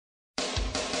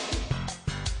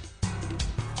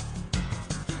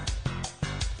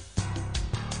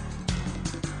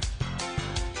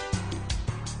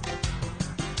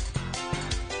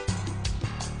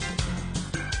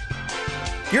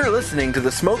You're listening to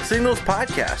the Smoke Signals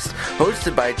podcast,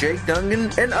 hosted by Jake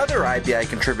Dungan and other IBI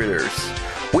contributors.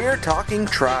 We're talking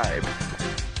Tribe.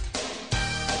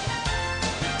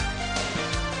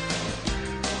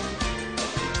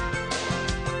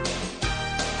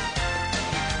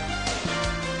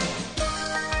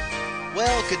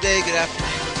 Well, good day, good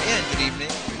afternoon, and good evening,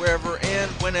 wherever and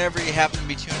whenever you happen to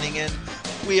be tuning in.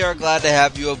 We are glad to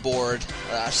have you aboard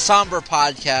a somber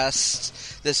podcast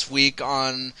this week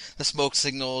on the Smoke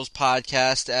Signals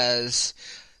podcast, as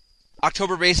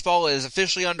October baseball is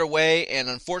officially underway, and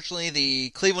unfortunately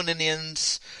the Cleveland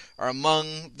Indians are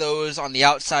among those on the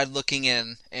outside looking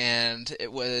in. And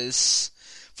it was,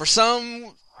 for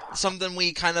something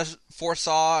we kind of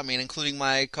foresaw. I mean, including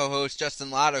my co-host Justin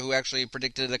Latta, who actually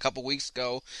predicted it a couple weeks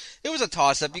ago. It was a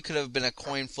toss-up. You could have been a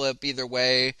coin flip either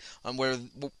way on whether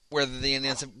the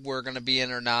Indians were going to be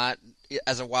in or not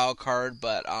as a wild card.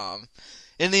 But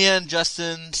in the end,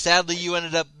 Justin, sadly you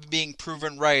ended up being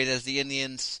proven right, as the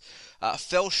Indians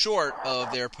fell short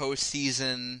of their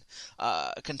postseason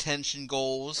contention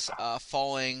goals,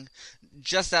 falling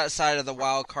just outside of the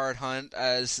wild card hunt,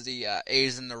 as the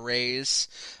A's and the Rays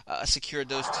secured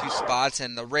those two spots,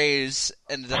 and the Rays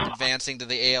ended up advancing to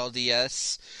the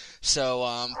ALDS.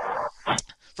 So,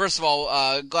 first of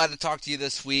all, glad to talk to you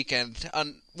this week, and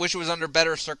wish it was under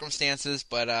better circumstances,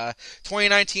 but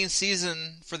 2019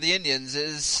 season for the Indians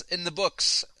is in the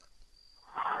books.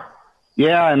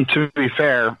 Yeah, and to be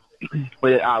fair,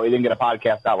 we didn't get a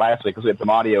podcast out last week because we had some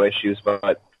audio issues,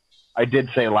 but I did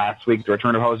say last week the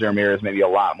return of Jose Ramirez may be a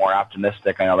lot more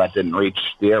optimistic. I know that didn't reach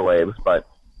the airwaves, but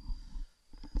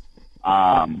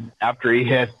after he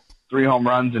hit 3 home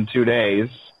runs in 2 days,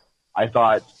 I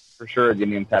thought for sure the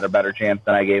Indians had a better chance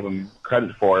than I gave him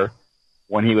credit for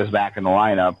when he was back in the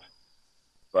lineup.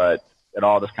 But it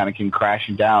all just kind of came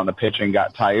crashing down. The pitching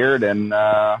got tired, and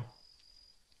I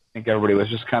think everybody was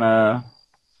just kind of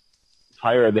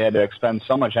tired. They had to expend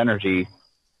so much energy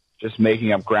just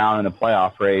making up ground in the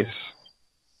playoff race,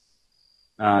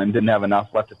 and didn't have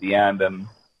enough left at the end. And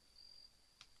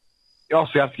you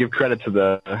also have to give credit to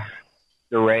the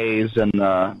Rays and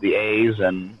the A's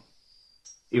and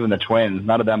even the Twins.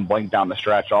 None of them blinked down the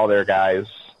stretch. All their guys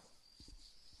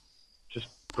just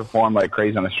performed like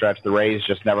crazy on the stretch. The Rays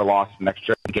just never lost an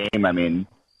extra game. I mean,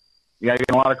 you got to give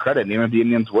them a lot of credit. And even if the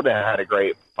Indians would have had a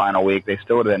great final week, they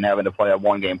still would have been having to play a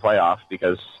one-game playoff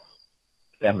because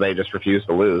Tampa Bay just refused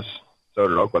to lose. So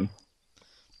did Oakland.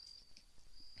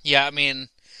 Yeah, I mean,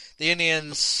 the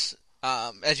Indians,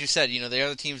 as you said, the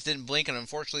other teams didn't blink, and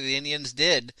unfortunately the Indians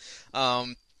did.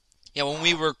 When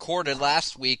we recorded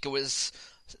last week, it was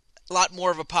a lot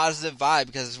more of a positive vibe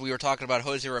because we were talking about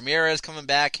Jose Ramirez coming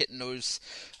back, hitting those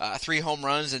 3 home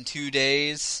runs in 2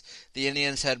 days. The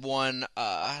Indians had won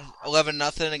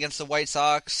 11-0 against the White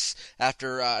Sox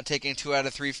after taking 2 out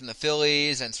of 3 from the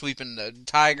Phillies and sweeping the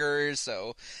Tigers.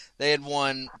 So they had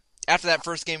won, after that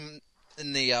first game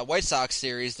in the White Sox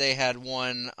series, they had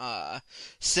won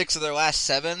 6 of their last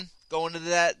 7 going into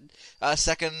that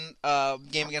second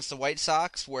game against the White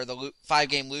Sox, where the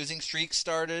 5-game losing streak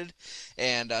started.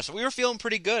 And so we were feeling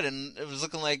pretty good, and it was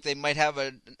looking like they might have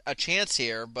a chance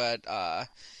here. But,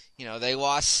 they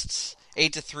lost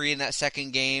 8-3 in that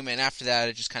second game, and after that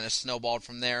it just kind of snowballed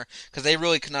from there, because they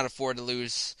really could not afford to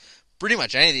lose pretty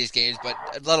much any of these games, but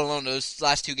let alone those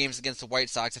last 2 games against the White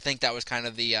Sox. I think that was kind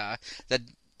of the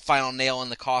final nail in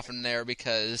the coffin there,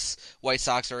 because White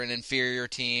Sox are an inferior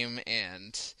team,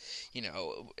 and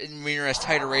when you're as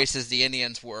tight a race as the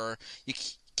Indians were, you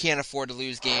can't afford to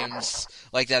lose games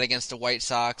like that against the White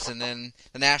Sox. And then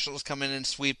the Nationals come in and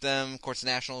sweep them. Of course, the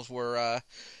Nationals were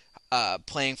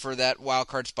playing for that wild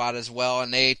card spot as well,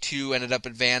 and they too ended up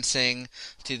advancing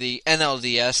to the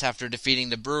NLDS after defeating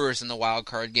the Brewers in the wild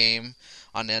card game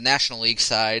on the National League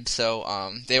side.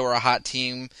 So they were a hot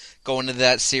team going into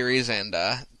that series, and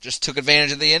just took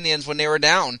advantage of the Indians when they were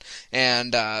down.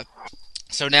 And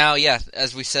so now,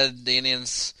 as we said, the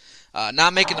Indians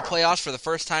not making the playoffs for the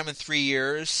first time in 3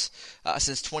 years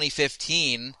since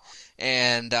 2015,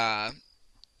 and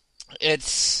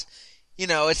it's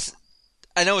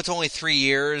I know it's only 3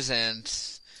 years, and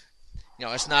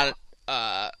it's not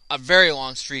a very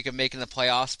long streak of making the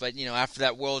playoffs, but after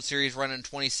that World Series run in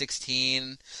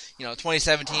 2016,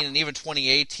 2017, and even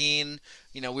 2018,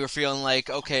 we were feeling like,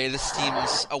 okay, this team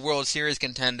is a World Series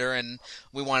contender, and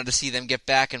we wanted to see them get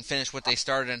back and finish what they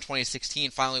started in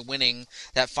 2016, finally winning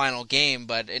that final game,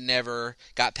 but it never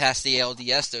got past the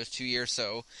ALDS those 2 years.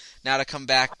 So now to come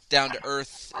back down to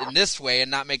earth in this way and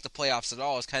not make the playoffs at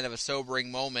all is kind of a sobering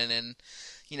moment. And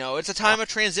it's a time of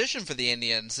transition for the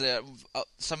Indians.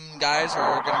 Some guys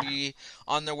are going to be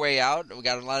on their way out. We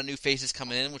got a lot of new faces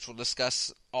coming in, which we'll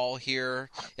discuss all here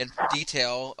in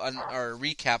detail on our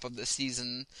recap of the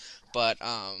season. But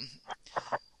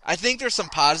I think there's some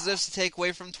positives to take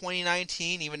away from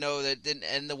 2019, even though that didn't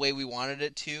end the way we wanted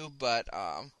it to. But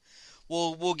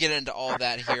we'll get into all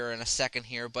that here in a second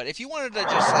here. But if you wanted to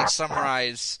just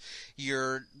summarize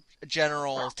your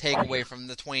general takeaway from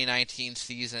the 2019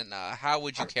 season, how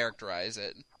would you characterize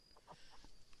it?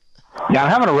 Yeah, I'm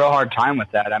having a real hard time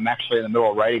with that. I'm actually in the middle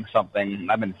of writing something.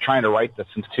 I've been trying to write this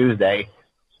since Tuesday.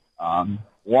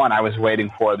 One, I was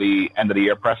waiting for the end of the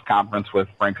year press conference with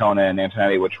Francona and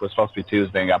Antonetti, which was supposed to be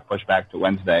Tuesday and got pushed back to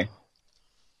Wednesday.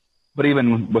 But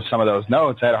even with some of those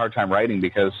notes, I had a hard time writing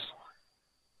because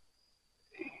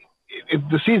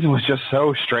the season was just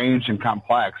so strange and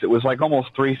complex. It was like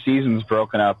almost 3 seasons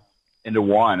broken up into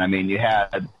one. I mean, you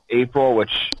had April,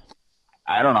 which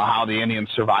I don't know how the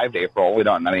Indians survived April. The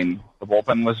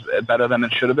bullpen was better than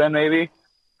it should have been, maybe,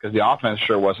 because the offense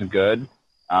sure wasn't good.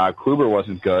 Kluber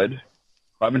wasn't good.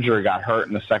 Clevenger got hurt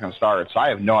in the second start, so I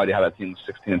have no idea how that team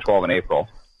was 16-12 in April.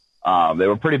 They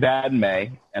were pretty bad in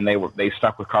May, and they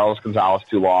stuck with Carlos Gonzalez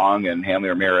too long, and Hanley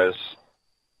Ramirez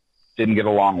didn't get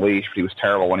a long leash, but he was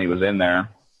terrible when he was in there.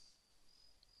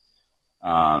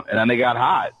 And then they got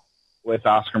hot with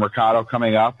Oscar Mercado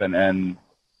coming up and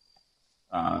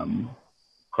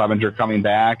Clevenger coming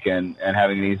back and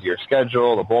having an easier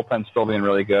schedule. The bullpen still being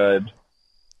really good.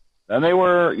 Then they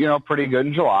were, pretty good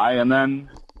in July, and then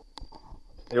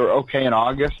they were okay in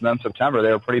August, and then September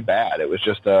they were pretty bad. It was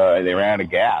just they ran out of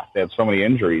gas. They had so many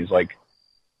injuries. I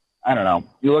don't know.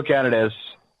 You look at it as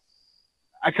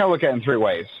 – I kind of look at it in 3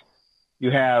 ways.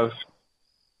 You have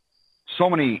so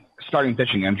many starting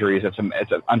pitching injuries. It's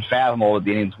unfathomable that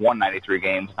the Indians won 93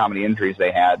 games, how many injuries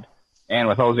they had. And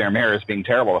with Jose Ramirez being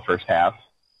terrible the first half,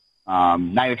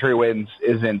 93 wins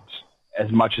isn't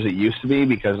as much as it used to be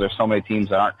because there's so many teams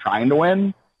that aren't trying to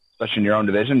win, especially in your own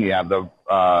division. You have the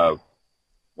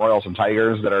Royals and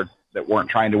Tigers that weren't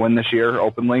trying to win this year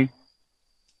openly.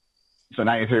 So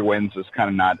 93 wins is kind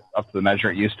of not up to the measure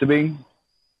it used to be.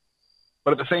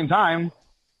 But at the same time,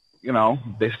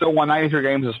 they still won 93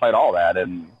 games despite all that,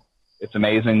 and it's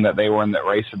amazing that they were in that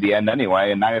race at the end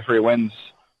anyway, and 93 wins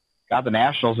got the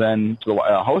Nationals in to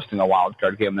hosting a wild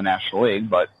card game in the National League,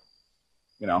 but,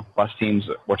 plus teams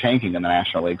were tanking in the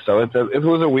National League. So it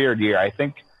was a weird year. I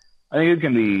think you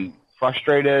can be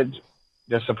frustrated,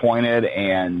 disappointed,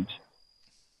 and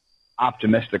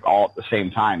optimistic all at the same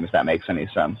time, if that makes any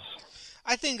sense.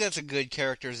 I think that's a good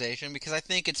characterization because I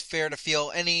think it's fair to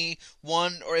feel any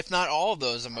one or if not all of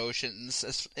those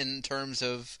emotions in terms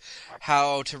of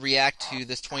how to react to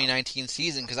this 2019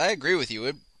 season, because I agree with you.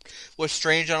 It was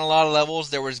strange on a lot of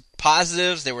levels. There was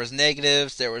positives, there was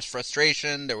negatives, there was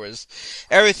frustration, there was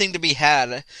everything to be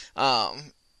had.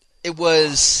 It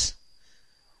was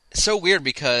so weird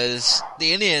because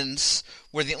the Indians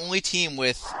were the only team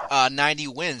with 90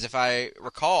 wins, if I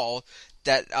recall,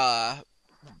 that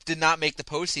did not make the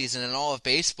postseason in all of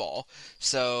baseball.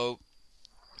 So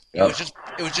it was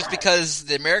just because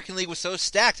the American League was so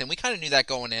stacked, and we kind of knew that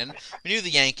going in. We knew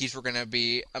the Yankees were going to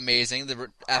be amazing, the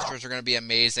Astros were going to be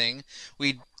amazing.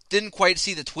 We didn't quite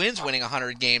see the Twins winning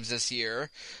 100 games this year,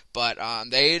 but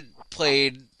they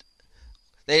played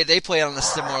on a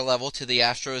similar level to the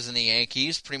Astros and the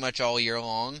Yankees pretty much all year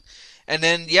long. And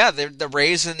then, the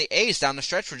Rays and the A's down the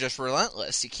stretch were just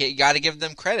relentless. You got to give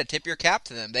them credit. Tip your cap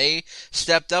to them. They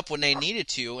stepped up when they needed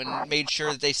to and made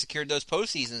sure that they secured those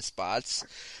postseason spots.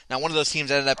 Now, one of those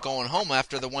teams ended up going home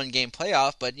after the one-game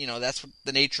playoff, but, that's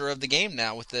the nature of the game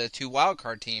now with the 2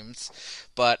 wildcard teams.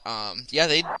 But,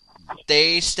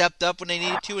 they stepped up when they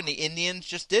needed to, and the Indians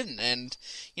just didn't. And,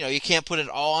 you can't put it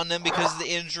all on them because of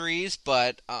the injuries,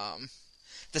 but at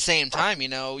the same time,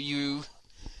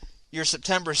 your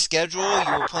September schedule,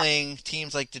 you were playing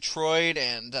teams like Detroit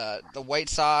and the White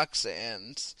Sox,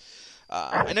 and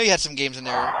I know you had some games in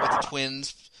there with the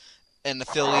Twins and the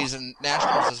Phillies and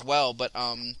Nationals as well, but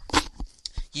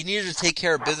you needed to take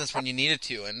care of business when you needed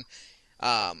to. And,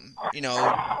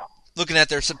 looking at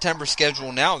their September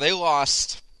schedule now, they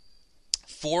lost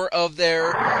 4 of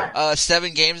their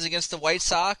 7 games against the White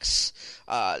Sox.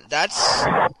 That's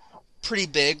pretty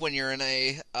big when you're in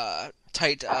a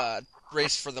tight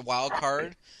race for the wild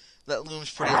card. That looms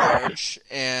pretty large,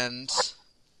 and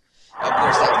of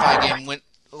course that 5-game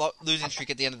losing streak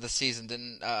at the end of the season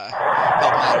didn't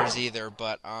help matters either.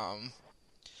 But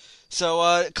so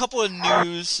a couple of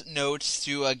news notes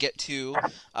to get to.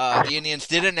 The Indians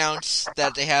did announce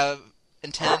that they have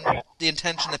the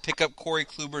intention to pick up Corey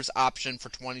Kluber's option for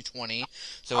 2020.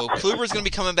 So Kluber's going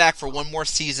to be coming back for one more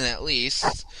season at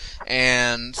least,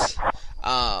 and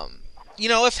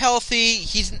if healthy,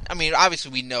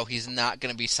 obviously we know he's not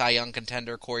going to be Cy Young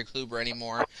contender Corey Kluber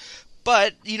anymore.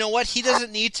 But you know what? He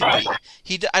doesn't need to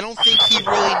be. I don't think he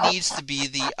really needs to be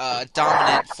the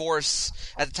dominant force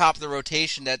at the top of the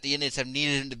rotation that the Indians have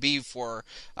needed him to be for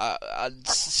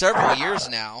several years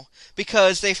now,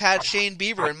 because they've had Shane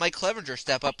Bieber and Mike Clevenger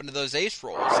step up into those ace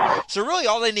roles. So really,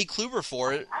 all they need Kluber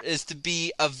for is to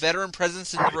be a veteran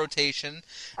presence in the rotation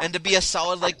and to be a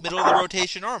solid middle of the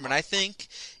rotation arm. And I think,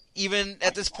 even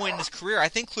at this point in his career, I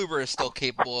think Kluber is still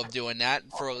capable of doing that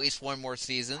for at least one more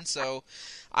season. So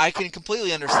I can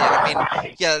completely understand.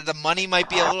 The money might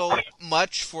be a little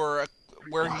much for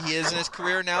where he is in his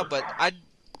career now, but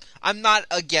I'm not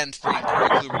against bringing Corey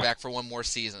Kluber back for one more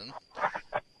season.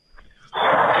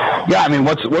 Yeah,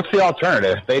 what's the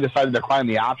alternative? If they decide to decline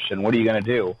the option, what are you going to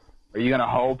do? Are you going to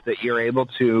hope that you're able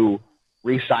to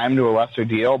re-sign him to a lesser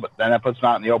deal, but then that puts him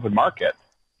out in the open market?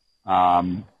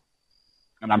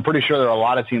 And I'm pretty sure there are a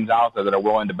lot of teams out there that are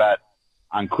willing to bet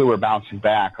on Kluber bouncing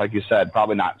back. Like you said,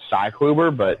 probably not Cy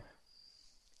Kluber, but,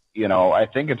 I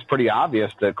think it's pretty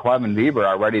obvious that Clem and Bieber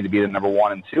are ready to be the number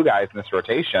 1 and 2 guys in this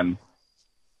rotation.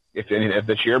 If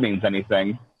this year means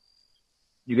anything,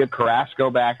 you get Carrasco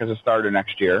back as a starter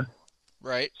next year.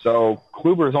 Right. So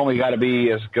Kluber's only got to be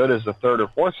as good as the 3rd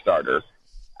or 4th starter.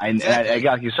 And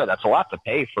like you said, that's a lot to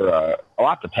pay for a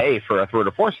 3rd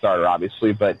or 4th starter,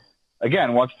 obviously. But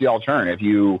again, what's the alternative?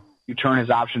 You turn his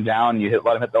option down, and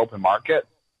let him hit the open market.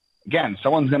 Again,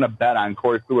 someone's going to bet on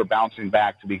Corey Kluber bouncing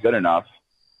back to be good enough.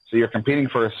 So you're competing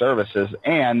for his services,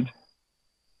 and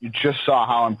you just saw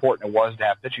how important it was to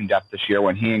have pitching depth this year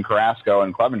when he and Carrasco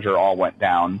and Clevenger all went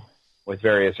down with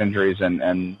various injuries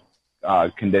and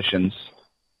conditions.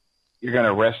 You're going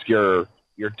to risk your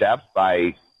depth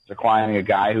by declining a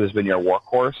guy who has been your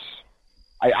workhorse.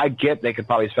 I get they could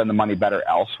probably spend the money better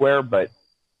elsewhere, but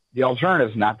the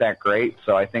alternative is not that great.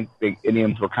 So I think the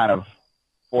Indians were kind of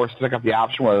forced to pick up the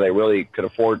option, whether they really could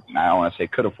afford. I don't want to say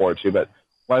could afford to, but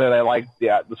whether they liked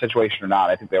the situation or not,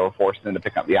 I think they were forced into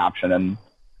pick up the option, and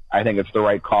I think it's the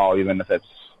right call, even if it's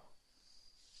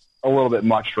a little bit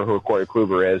much for who Corey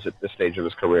Kluber is at this stage of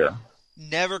his career.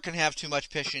 Never can have too much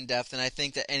pitching depth, and I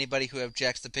think that anybody who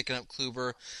objects to picking up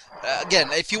Kluber, again,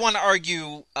 if you want to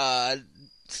argue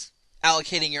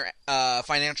allocating your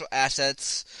financial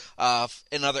assets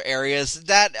in other areas,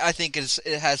 that I think it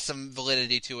has some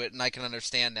validity to it, and I can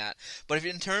understand that. But if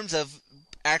in terms of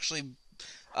actually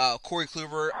Corey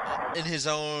Kluber in his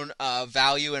own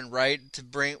value and right to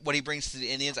bring what he brings to the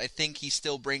Indians, I think he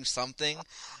still brings something.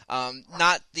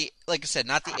 Not the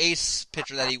ace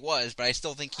pitcher that he was, but I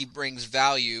still think he brings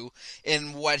value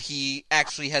in what he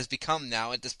actually has become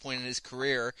now at this point in his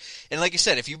career. And like you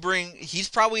said, he's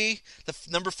probably the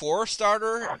number 4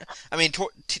 starter.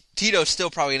 Tito's still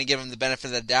probably going to give him the benefit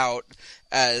of the doubt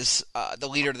as the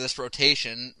leader of this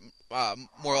rotation,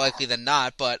 more likely than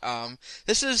not. But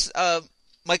this is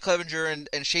Mike Clevenger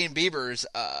and Shane Bieber's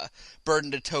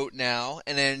burden to tote now,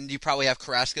 and then you probably have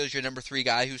Carrasco as your number 3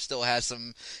 guy who still has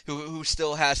some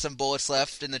bullets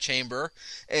left in the chamber,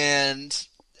 and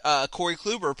Corey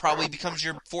Kluber probably becomes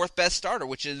your 4th best starter,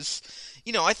 which is,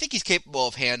 I think he's capable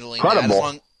of handling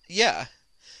that. Yeah.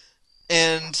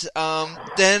 And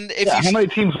then how many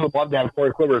teams would love to have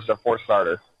Corey Kluber as their 4th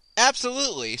starter?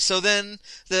 Absolutely. So then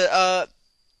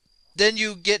then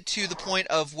you get to the point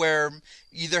of where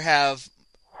you either have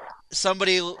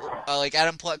somebody like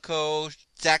Adam Plutko,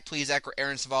 Zach Plesac, or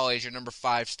Aaron Savali as your number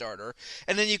 5 starter.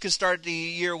 And then you can start the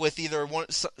year with either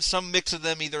some mix of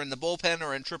them either in the bullpen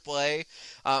or in AAA.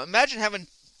 Imagine having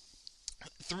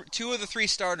 2 of the 3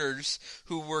 starters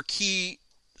who were key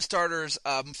starters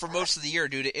for most of the year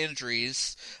due to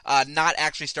injuries, not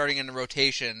actually starting in the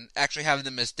rotation, actually having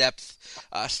them as depth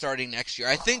starting next year.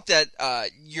 I think that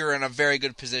you're in a very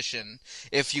good position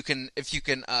if you can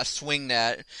swing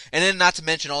that, and then not to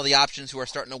mention all the options who are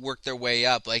starting to work their way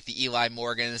up, like the Eli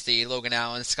Morgans, the Logan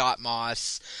Allen, Scott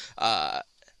Moss,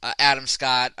 Adam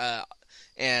Scott,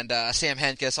 and Sam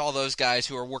Henkus, all those guys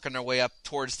who are working their way up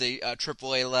towards the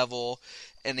AAA level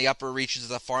and the upper reaches of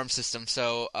the farm system.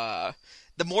 So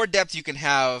the more depth you can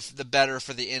have, the better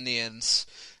for the Indians.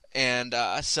 And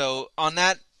so on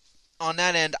that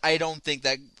end, I don't think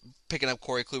that picking up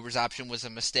Corey Kluber's option was a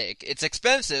mistake. It's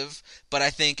expensive, but I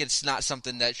think it's not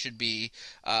something that should be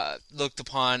looked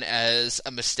upon as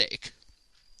a mistake.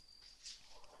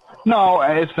 No,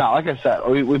 it's not. Like I said,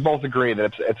 we both agree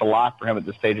that it's a lot for him at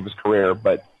this stage of his career,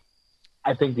 but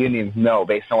I think the Indians know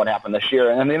based on what happened this year.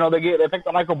 And, they picked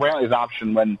up Michael Brantley's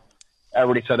option when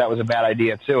everybody said that was a bad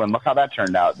idea too, and look how that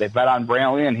turned out. They bet on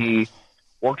Brantley, and he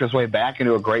worked his way back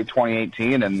into a great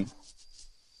 2018, and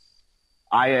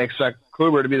I expect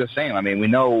Kluber to be the same. I mean, we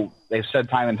know they've said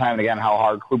time and time again how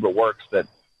hard Kluber works, that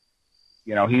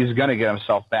he's going to get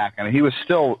himself back. I mean, he was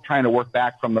still trying to work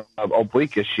back from the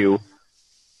oblique issue,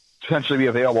 potentially be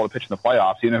available to pitch in the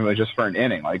playoffs, even if it was just for an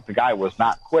inning. Like, the guy was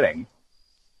not quitting.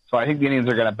 So I think the Indians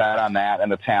are going to bet on that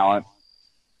and the talent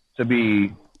to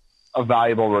be a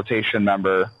valuable rotation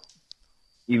member,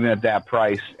 even at that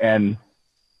price. And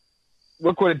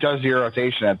look what it does to your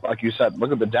rotation. Like you said,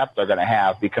 look at the depth they're going to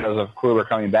have because of Kluber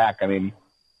coming back. I mean,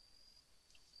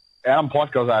 Adam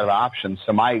Plutko's out of options,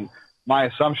 so my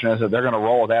assumption is that they're going to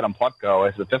roll with Adam Plutko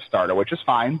as the fifth starter, which is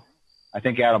fine. I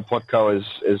think Adam Plutko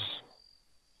is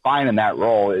fine in that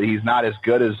role. He's not as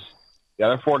good as the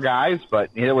other four guys,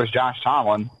 but neither was Josh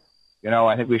Tomlin.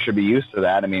 I think we should be used to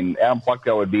that. I mean, Adam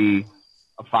Plutko would be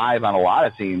a 5 on a lot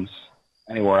of teams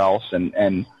anywhere else,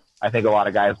 and I think a lot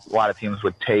of teams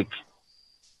would take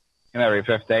him every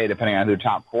fifth day, depending on who the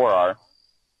top four are.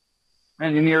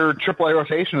 And in your AAA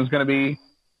rotation is going to be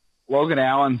Logan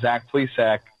Allen, Zach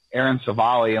Plesac, Aaron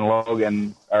Savali, and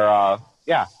Logan.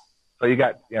 So you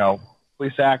got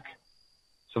Plesac,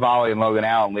 Savali, and Logan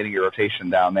Allen leading your rotation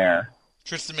down there.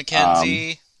 Tristan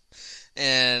McKenzie.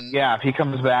 And yeah, if he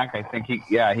comes back, I think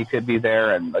he could be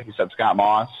there. And like you said, Scott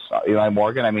Moss, Eli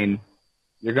Morgan. I mean,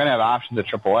 you're going to have options at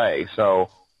AAA. So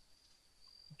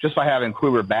just by having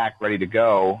Kluber back ready to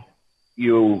go,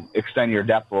 you extend your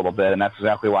depth a little bit, and that's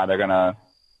exactly why they're going to.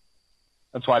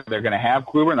 That's why they're going to have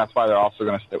Kluber, and that's why they're also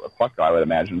going to stick with Plutko, I would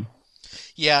imagine.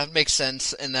 Yeah, it makes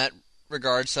sense in that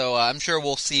regard. So I'm sure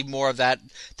we'll see more of that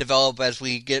develop as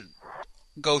we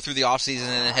go through the offseason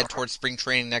and head towards spring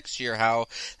training next year, how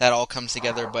that all comes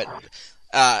together. But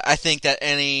I think that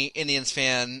any Indians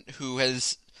fan who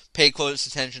has paid close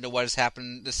attention to what has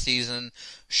happened this season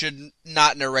should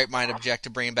not in their right mind object to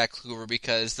bringing back Kluber,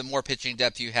 because the more pitching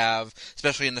depth you have,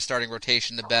 especially in the starting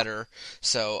rotation, the better.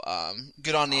 So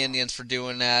good on the Indians for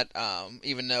doing that,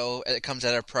 even though it comes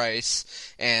at a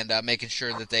price, and making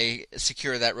sure that they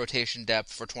secure that rotation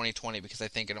depth for 2020, because I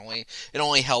think it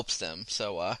only helps them.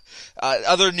 So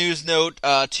other news note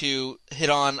to hit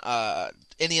on,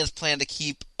 Indians plan to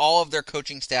keep all of their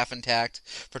coaching staff intact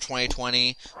for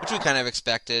 2020, which we kind of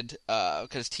expected,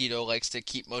 because Tito likes to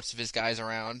keep most of his guys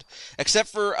around, except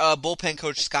for bullpen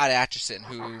coach Scott Atchison,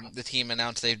 who the team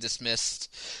announced they've dismissed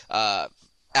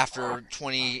after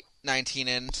 2019.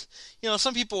 And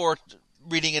some people were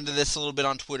reading into this a little bit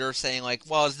on Twitter, saying like,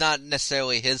 well, it's not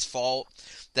necessarily his fault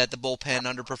that the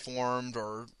bullpen underperformed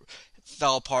or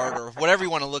fell apart or whatever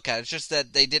you want to look at. It's just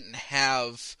that they didn't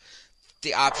have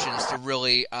the options to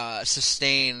really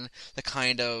sustain the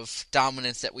kind of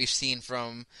dominance that we've seen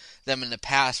from them in the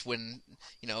past when,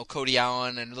 Cody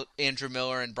Allen and Andrew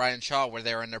Miller and Brian Shaw were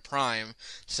there in their prime.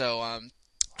 So I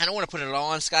don't want to put it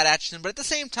all on Scott Atchison, but at the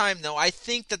same time, though, I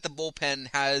think that the bullpen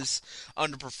has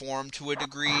underperformed to a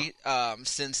degree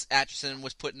since Atchison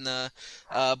was put in the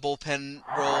bullpen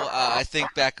role. I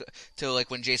think back to like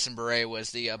when Jason Beret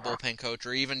was the bullpen coach,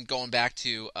 or even going back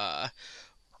to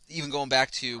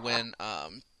when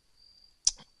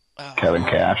Kevin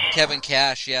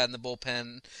Cash, in the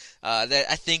bullpen.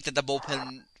 I think that the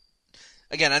bullpen,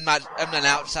 again, I'm an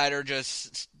outsider,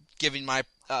 just giving my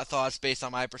thoughts based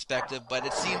on my perspective, but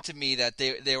it seemed to me that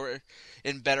they were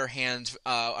in better hands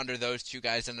under those two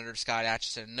guys than under Scott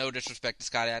Atchison. No disrespect to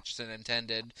Scott Atchison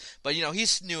intended, but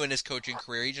he's new in his coaching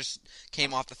career. He just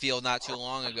came off the field not too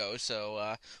long ago,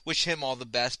 so wish him all the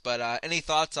best. But any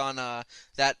thoughts on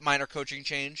that minor coaching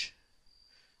change?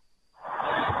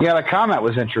 Yeah, the comment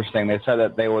was interesting. They said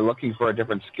that they were looking for a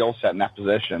different skill set in that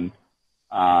position,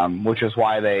 which is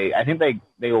why I think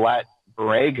they let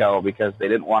Beret go because they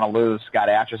didn't want to lose Scott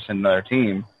Atchison to their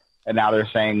team, and now they're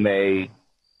saying they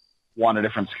want a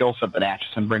different skill set that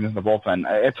Atchison brings in the bullpen.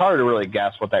 It's hard to really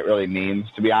guess what that really means,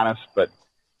 to be honest, but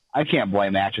I can't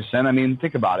blame Atchison. I mean,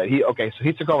 think about it. He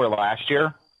took over last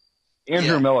year.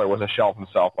 Andrew Miller was a shell of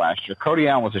himself last year. Cody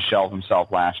Allen was a shell of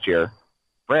himself last year.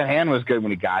 Brad Hand was good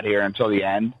when he got here until the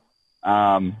end.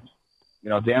 Dan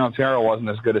Otero wasn't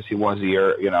as good as he was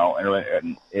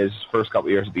in his first couple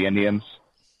of years at the Indians.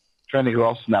 I'm trying to think who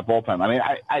else in that bullpen. I mean,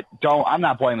 I'm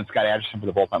not blaming Scott Atchison for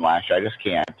the bullpen last year. I just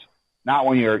can't. Not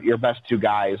when your best two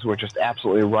guys were just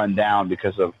absolutely run down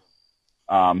because of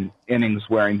innings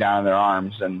wearing down their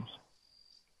arms, and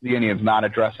the Indians not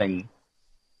addressing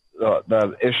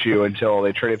the issue until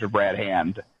they traded for Brad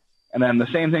Hand. And then the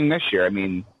same thing this year. I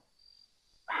mean,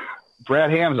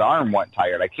 Brad Hand's arm went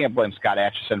tired. I can't blame Scott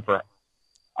Atchison for.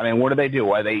 I mean, what did they do?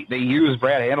 Well, they used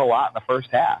Brad Hand a lot in the first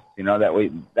half.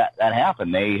 That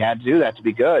happened. They had to do that to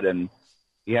be good, and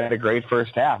he had a great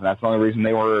first half, and that's the only reason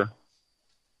they were,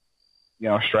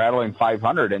 straddling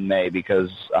 500 in May because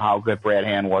of how good Brad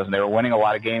Hand was, and they were winning a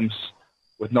lot of games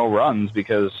with no runs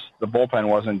because the bullpen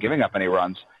wasn't giving up any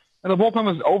runs. And the bullpen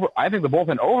was over. I think the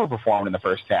bullpen overperformed in the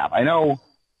first half. I know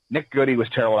Nick Goody was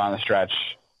terrible down the stretch,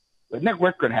 but Nick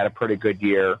Wickren had a pretty good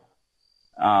year.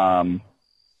 Kyle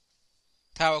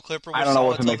Clipper was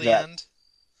solid till the end.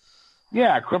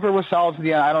 Yeah, Clipper was solid to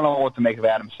the end. I don't know what to make of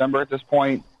Adam Simber at this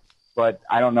point, but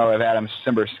I don't know if Adam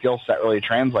Simber's skill set really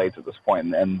translates at this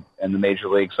point in the major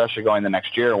league, especially going the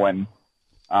next year when,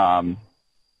 the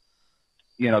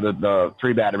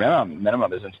 3-batter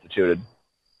minimum is instituted.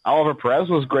 Oliver Perez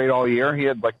was great all year. He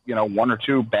had 1 or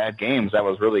 2 bad games. That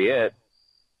was really it.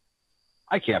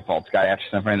 I can't fault Scott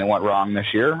Atchison for anything that went wrong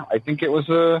this year. I think it was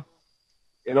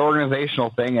an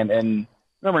organizational thing, and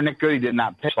remember, Nick Goody did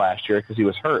not pitch last year because he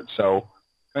was hurt. So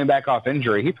coming back off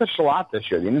injury, he pitched a lot this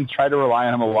year. The Indians tried to rely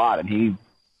on him a lot, and he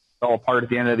fell apart at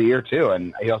the end of the year too.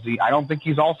 And I don't think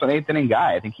he's also an 8th inning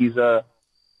guy. I think he's a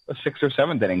 6th or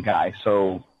 7th inning guy.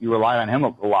 So you relied on him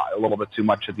a little bit too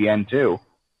much at the end too.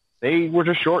 They were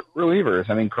just short relievers.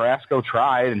 I mean, Carrasco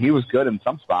tried, and he was good in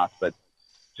some spots, but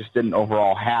just didn't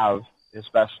overall have his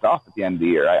best stuff at the end of the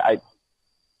year. I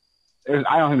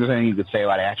don't think there's anything you could say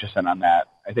about Atchison on that.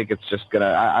 I think it's just going to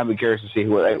 – I'd be curious to see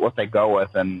what they go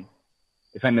with and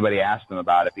if anybody asked them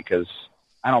about it, because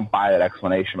I don't buy that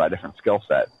explanation about a different skill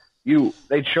set.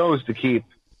 They chose to keep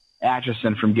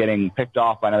Atchison from getting picked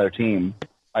off by another team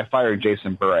by firing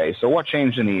Jason Bure. So what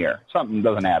changed in the year? Something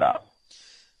doesn't add up.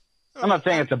 I'm not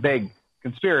saying it's a big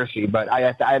conspiracy, but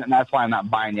that's why I'm not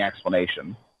buying the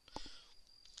explanation.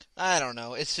 I don't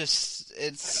know.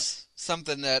 It's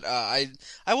something that I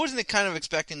wasn't kind of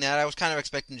expecting that. I was kind of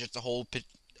expecting just the whole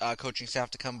coaching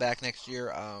staff to come back next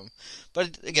year.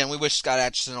 But again, we wish Scott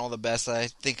Atchison all the best. I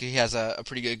think he has a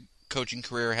pretty good coaching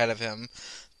career ahead of him.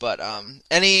 But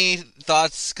any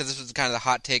thoughts, because this was kind of the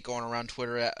hot take going around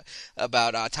Twitter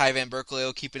about Ty Van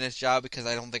Berkeley keeping his job, because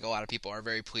I don't think a lot of people are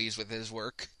very pleased with his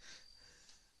work.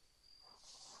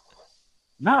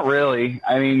 Not really.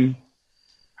 I mean,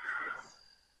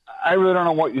 I really don't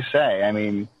know what you say. I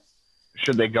mean,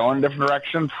 should they go in a different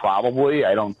direction? Probably.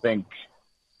 I don't think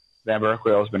Van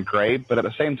Berkeley has been great. But at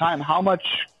the same time,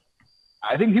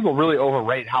 I think people really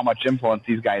overrate how much influence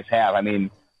these guys have. I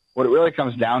mean, what it really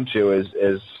comes down to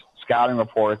is scouting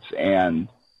reports and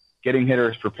getting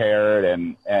hitters prepared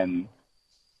and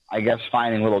I guess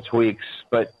finding little tweaks.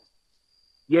 But,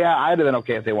 yeah, I'd have been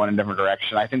okay if they went in a different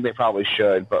direction. I think they probably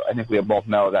should, but I think we both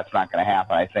know that's not going to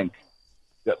happen. I think –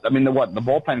 the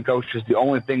bullpen coach is the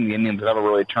only thing the Indians have ever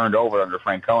really turned over under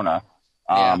Francona.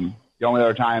 The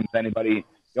only times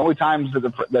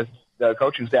that the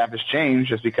coaching staff has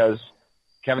changed is because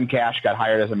Kevin Cash got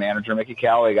hired as a manager, Mickey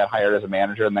Callaway got hired as a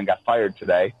manager, and then got fired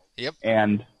today. Yep.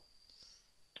 And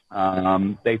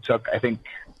they took, I think,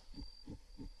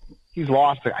 he's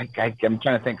lost. I'm trying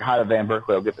to think how did Van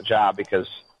Berkeley will get the job, because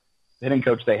the hitting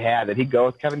coach they had, did he go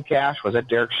with Kevin Cash? Was it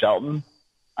Derek Shelton?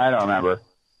 I don't remember.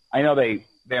 I know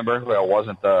Van Berkeley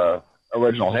wasn't the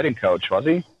original hitting coach, was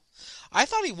he? I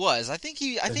thought he was. Has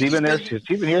he been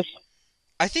here?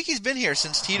 I think he's been here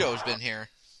since Tito's been here.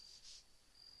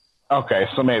 Okay,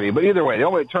 so maybe. But either way, the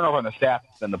only turnover on the staff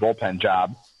has been the bullpen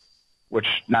job, which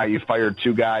now you fired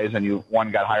 2 guys and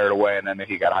one got hired away and then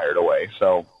he got hired away.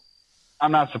 So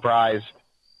I'm not surprised.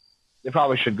 They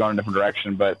probably should go in a different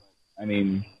direction, but, I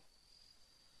mean,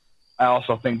 I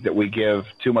also think that we give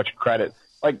too much credit.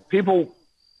 Like, people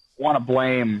want to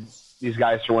blame these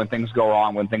guys for when things go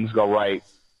wrong, when things go right.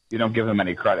 You don't give them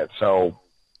any credit. So,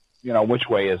 which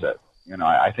way is it?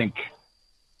 I think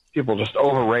people just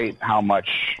overrate how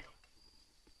much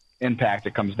impact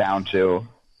it comes down to.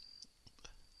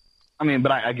 I mean,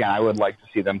 but I would like to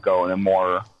see them go in a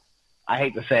more, I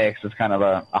hate to say it because it's kind of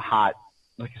a hot,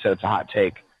 like you said, it's a hot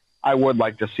take. I would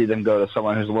like to see them go to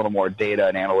someone who's a little more data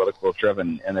and analytical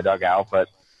driven in the dugout, but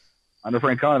under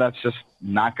Francona, that's just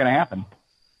not going to happen.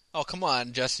 Oh, come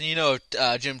on, Justin.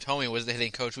 Jim Thome was the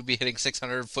hitting coach. We'd be hitting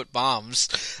 600-foot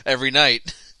bombs every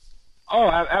night. Oh,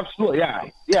 absolutely, yeah.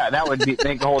 Yeah, that would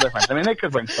make a whole difference. I mean, they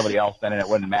could bring somebody else in and it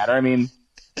wouldn't matter. I mean,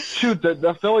 shoot,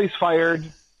 the Phillies fired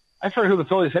 – I forget who the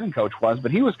Phillies hitting coach was,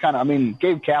 but he was kind of – I mean,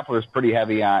 Gabe Kapler's pretty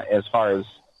heavy as far as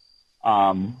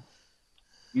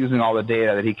using all the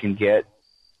data that he can get.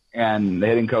 And the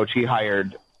hitting coach he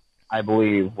hired, I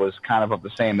believe, was kind of the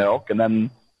same ilk. And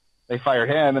then – they fired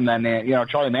him, and then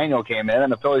Charlie Manuel came in,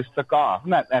 and the Phillies took off.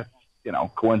 And that's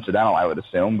coincidental, I would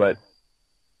assume, but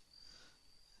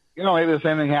maybe the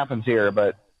same thing happens here.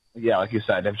 But yeah, like you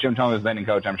said, if Jim Thome was the hitting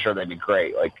coach, I'm sure they'd be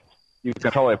great. Like, you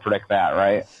can totally predict that,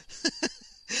 right?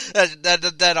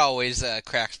 That always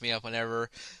cracks me up whenever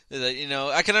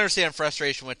I can understand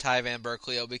frustration with Ty Van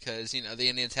Berkeley because the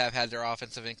Indians have had their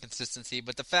offensive inconsistency,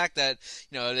 but the fact that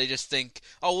they just think,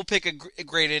 oh, we'll pick a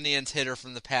great Indians hitter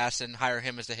from the past and hire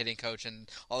him as the hitting coach, and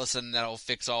all of a sudden that'll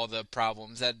fix all the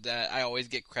problems. That I always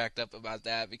get cracked up about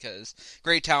that because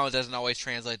great talent doesn't always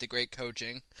translate to great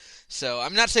coaching. So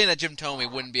I'm not saying that Jim Thome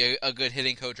wouldn't be a good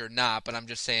hitting coach or not, but I'm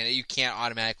just saying that you can't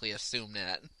automatically assume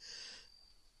that.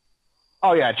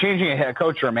 Oh, yeah, changing a head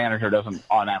coach or a manager doesn't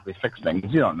automatically fix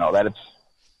things. You don't know that. It's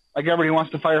like everybody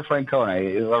wants to fire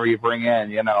Francona. Whoever you bring in,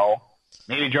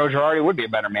 maybe Joe Girardi would be a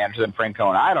better manager than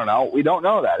Francona. I don't know. We don't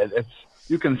know that. It's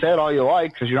you can say it all you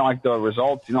like because you don't like the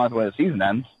results. You don't like the way the season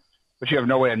ends. But you have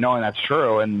no way of knowing that's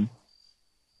true. And,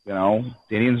 the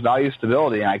Indians value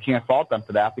stability, and I can't fault them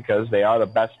for that because they are the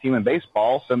best team in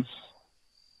baseball since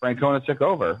Francona took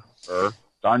over, or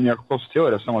darn near close to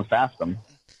it if someone's fast them.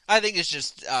 I think it's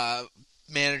just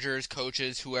managers,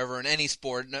 coaches, whoever in any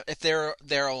sport, if they're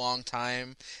there a long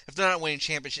time, if they're not winning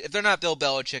championships, if they're not Bill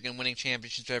Belichick and winning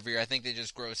championships every year, I think they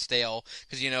just grow stale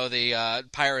because the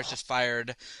Pirates just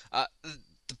fired. The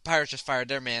Pirates just fired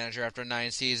their manager after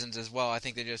 9 seasons as well. I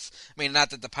think not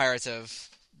that the Pirates have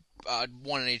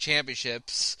won any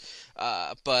championships,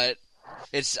 but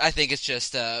I think it's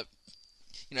just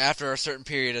after a certain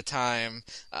period of time,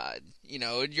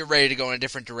 you're ready to go in a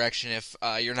different direction. If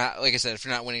you're not, like I said, if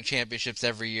you're not winning championships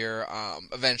every year,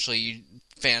 eventually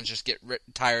fans just get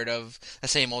tired of the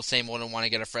same old, and want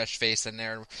to get a fresh face in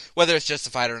there. Whether it's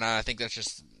justified or not, I think that's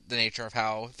just the nature of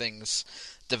how things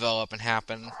develop and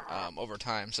happen over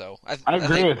time. So I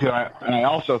agree with you, and I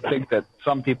also think that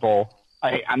some people.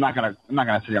 I'm not gonna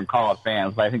sit here and call out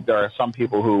fans, but I think there are some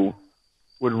people who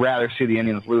would rather see the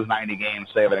Indians lose 90 games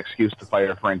so they have an excuse to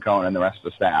fire Francona and the rest of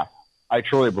the staff. I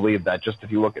truly believe that, just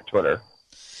if you look at Twitter.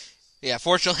 Yeah,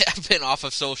 fortunately, I've been off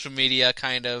of social media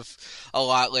kind of a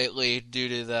lot lately due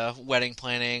to the wedding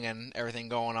planning and everything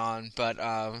going on. But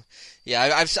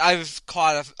I've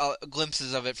caught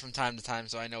glimpses of it from time to time,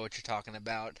 so I know what you're talking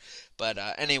about. But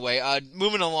anyway,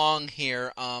 moving along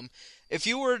here, if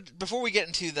you were before we get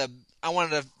into I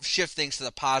wanted to shift things to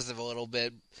the positive a little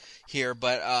bit here,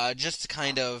 but just to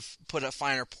kind of put a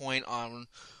finer point on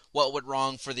what went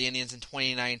wrong for the Indians in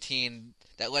 2019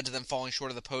 that led to them falling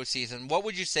short of the postseason, what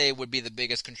would you say would be the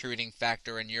biggest contributing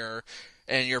factor in your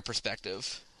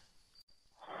perspective?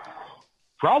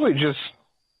 Probably just,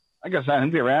 like I said, I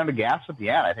think they ran out of gas at the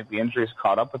end. I think the injuries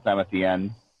caught up with them at the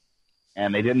end,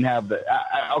 and they didn't have the.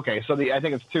 I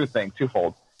think it's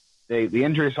twofold. The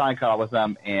injuries finally caught up with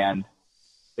them, and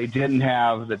they didn't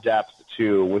have the depth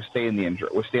to withstand the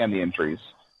injuries.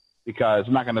 Because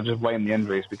I'm not going to just blame the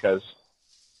injuries, because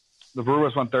the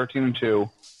Brewers went 13-2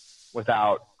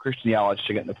 without Christian Yelich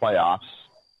to get in the playoffs,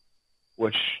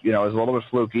 which is a little bit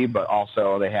fluky, but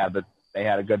also they had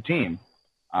a good team.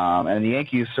 And the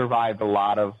Yankees survived a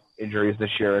lot of injuries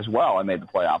this year as well and made the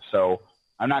playoffs. So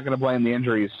I'm not going to blame the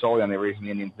injuries solely on the reason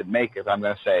the Indians didn't make it. I'm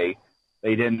going to say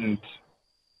they didn't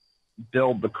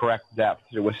build the correct depth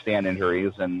to withstand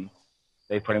injuries, and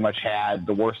they pretty much had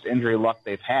the worst injury luck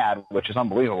they've had, which is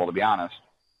unbelievable, to be honest,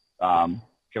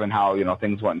 given how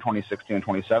things went in 2016 and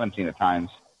 2017 at times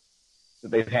that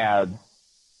they've had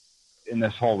in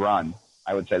this whole run.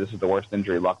 I would say this is the worst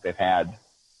injury luck they've had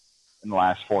in the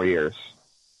last 4 years.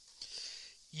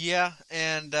 Yeah,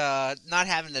 and not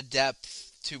having the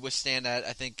depth to withstand that,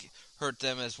 I think, hurt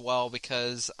them as well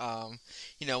because, when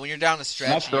you're down the stretch...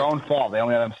 That's their own fault. They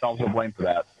only have themselves to blame for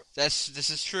that. This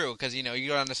is true because, you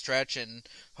go down the stretch and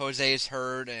Jose's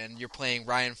hurt and you're playing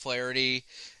Ryan Flaherty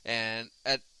and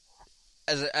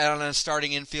on a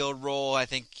starting infield role, I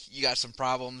think you got some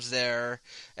problems there.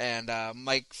 And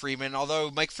Mike Freeman,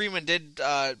 although Mike Freeman did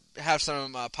have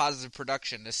some positive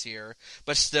production this year,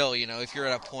 but still, if you're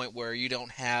at a point where you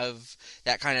don't have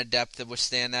that kind of depth to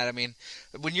withstand that, I mean,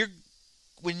 when you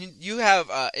have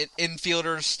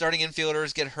starting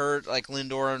infielders get hurt like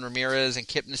Lindor and Ramirez and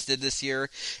Kipnis did this year,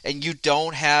 and you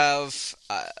don't have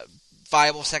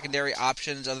viable secondary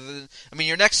options other than,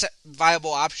 your next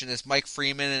viable option is Mike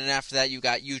Freeman, and after that you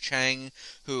got Yu Chang,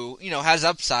 who, has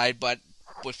upside, but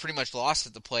was pretty much lost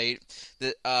at the plate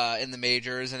in the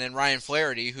majors, and then Ryan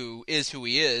Flaherty, who is who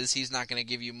he is. He's not going to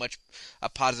give you much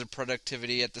positive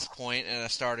productivity at this point in a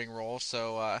starting role.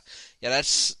 So,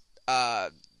 that's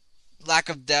lack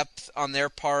of depth on their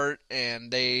part,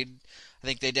 and I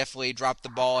think they definitely dropped the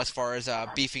ball as far as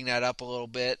beefing that up a little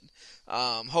bit.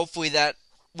 Hopefully that,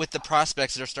 with the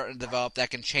prospects that are starting to develop, that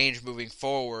can change moving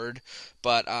forward.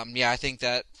 But, I think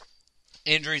that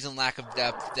injuries and lack of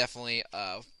depth definitely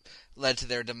led to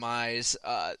their demise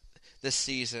this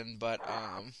season. But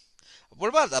What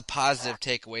about the positive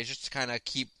takeaways? Just to kind of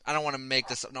keep, I don't want to make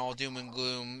this an all doom and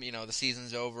gloom, the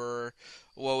season's over,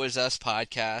 woe is us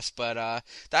podcast, but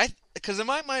because in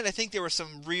my mind, I think there were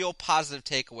some real positive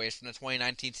takeaways from the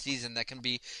 2019 season that can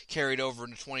be carried over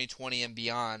into 2020 and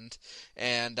beyond.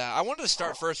 And I wanted to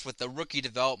start first with the rookie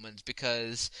developments,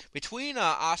 because between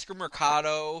Oscar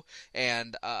Mercado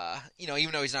and,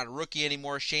 even though he's not a rookie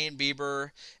anymore, Shane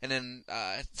Bieber, and then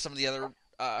some of the other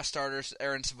starters,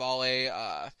 Aaron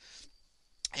Savale,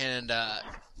 and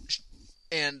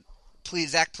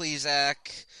Zach Plesac,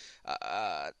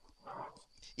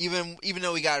 even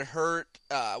though he got hurt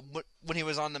when he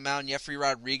was on the mound, Jeffrey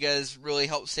Rodriguez really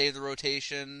helped save the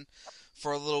rotation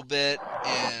for a little bit,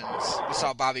 and we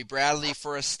saw Bobby Bradley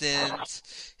for a stint,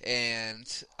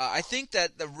 and I think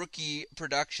that the rookie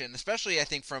production, especially I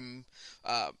think from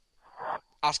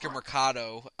Oscar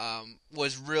Mercado,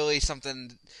 was really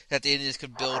something that the Indians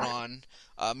could build on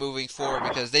moving forward,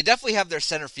 because they definitely have their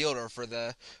center fielder for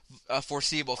the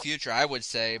foreseeable future, I would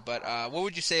say. But what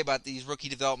would you say about these rookie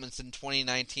developments in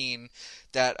 2019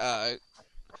 that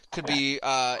could be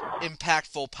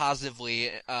impactful positively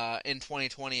in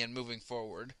 2020 and moving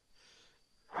forward?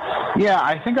 Yeah,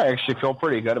 I think I actually feel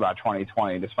pretty good about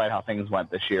 2020, despite how things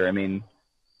went this year. I mean,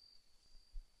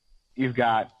 you've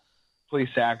got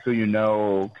Plesac,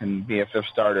 who can be a fifth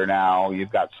starter now.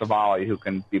 You've got Savali, who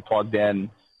can be plugged in.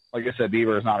 Like I said,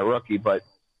 Bieber is not a rookie, but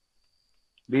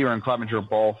Bieber and Clevenger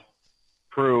both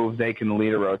prove they can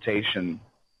lead a rotation.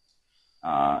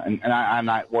 And I'm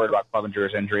not worried about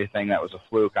Clevenger's injury thing. That was a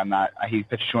fluke. He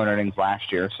pitched 200 innings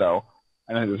last year, so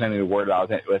I don't think there's anything to worry about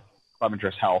with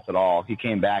Clevenger's health at all. He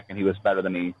came back and he was better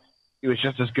than he was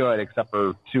just as good, except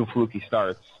for 2 fluky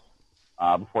starts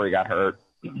before he got hurt.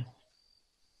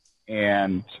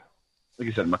 And like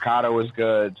you said, Mercado was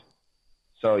good.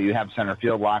 So you have center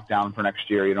field locked down for next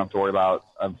year. You don't have to worry about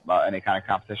any kind of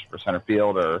competition for center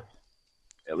field, or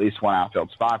at least one outfield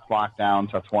spot locked down.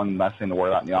 So that's one less thing to worry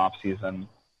about in the off season,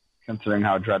 considering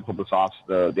how dreadful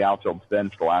the outfield's been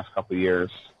for the last couple of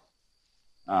years.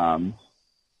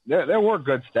 There were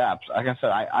good steps. Like I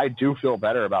said, I do feel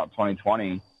better about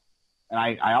 2020, and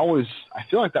I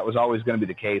feel like that was always going to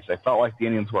be the case. I felt like the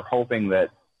Indians were hoping that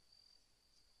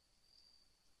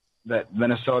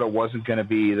Minnesota wasn't going to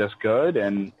be this good,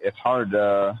 and it's hard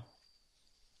to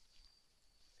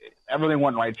 – everything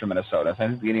went right for Minnesota. So I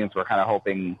think the Indians were kind of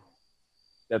hoping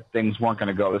that things weren't going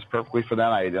to go this perfectly for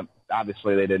them.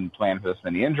 Obviously, they didn't plan for this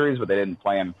many injuries, but they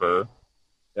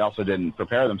also didn't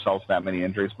prepare themselves for that many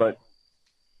injuries. But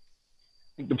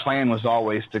I think the plan was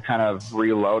always to kind of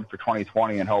reload for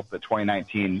 2020 and hope that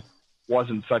 2019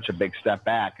 wasn't such a big step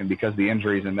back. And because of the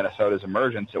injuries in Minnesota's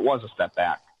emergence, it was a step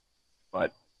back.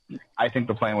 But I think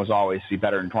the plan was always to be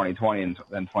better in 2020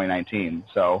 than 2019.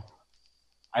 So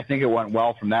I think it went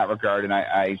well from that regard, and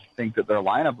I think that their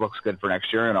lineup looks good for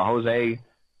next year. Jose,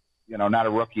 not a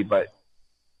rookie, but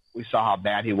we saw how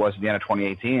bad he was at the end of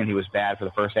 2018. He was bad for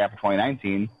the first half of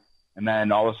 2019, and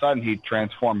then all of a sudden he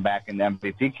transformed back into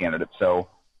MVP candidate. So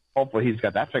hopefully he's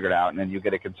got that figured out, and then you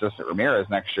get a consistent Ramirez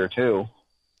next year too.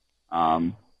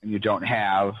 And you don't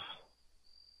have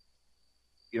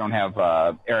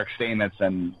Eric Stamets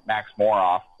and Max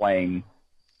Moroff playing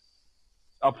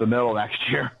up the middle next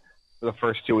year for the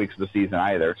first 2 weeks of the season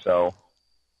either. So,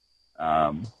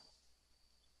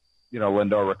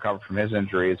 Lindor recovered from his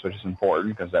injuries, which is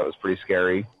important because that was pretty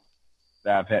scary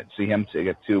to see him to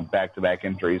get 2 back-to-back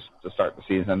injuries to start the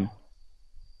season.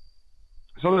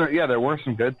 So, there were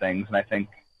some good things, and I think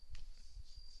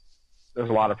there's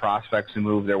a lot of prospects who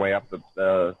moved their way up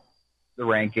the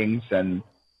rankings, and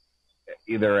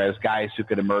either as guys who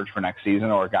could emerge for next season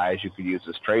or guys you could use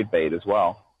as trade bait as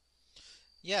well.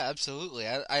 Yeah, absolutely.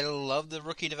 I love the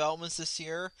rookie developments this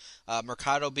year,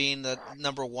 Mercado being the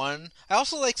number one. I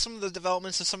also like some of the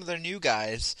developments of some of their new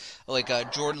guys, like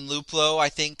Jordan Luplow, I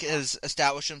think, has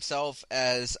established himself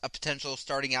as a potential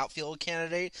starting outfield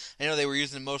candidate. I know they were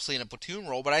using him mostly in a platoon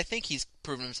role, but I think he's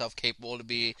proven himself capable to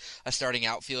be a starting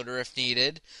outfielder if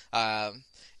needed.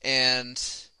 And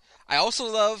I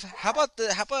also love how about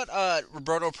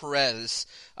Roberto Perez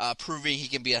proving he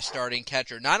can be a starting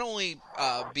catcher, not only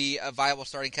be a viable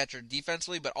starting catcher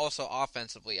defensively but also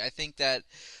offensively. I think that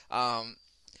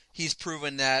he's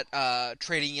proven that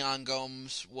trading Yan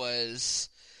Gomes was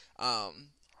while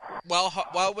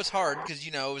it was hard because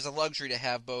it was a luxury to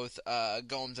have both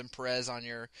Gomes and Perez on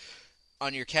your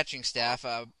catching staff.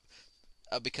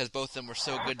 Because both of them were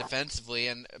so good defensively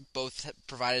and both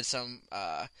provided some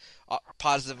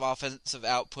positive offensive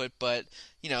output. But,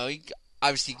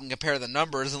 obviously you can compare the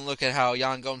numbers and look at how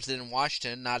Yan Gomes did in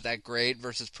Washington, not that great,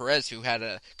 versus Perez, who had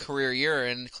a career year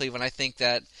in Cleveland. I think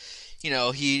that,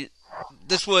 he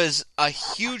this was a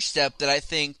huge step that I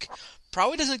think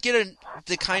probably doesn't get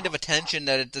the kind of attention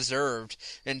that it deserved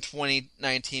in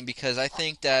 2019, because I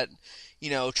think that,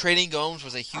 trading Gomes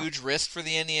was a huge risk for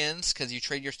the Indians, because you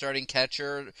trade your starting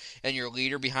catcher and your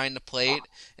leader behind the plate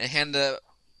and hand the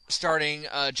starting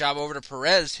job over to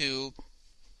Perez, who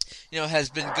has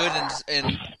been good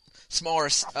in smaller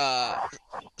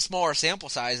smaller sample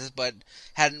sizes, but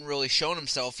hadn't really shown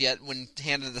himself yet when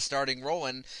handed the starting role,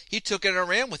 and he took it and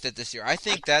ran with it this year. I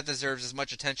think that deserves as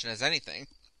much attention as anything.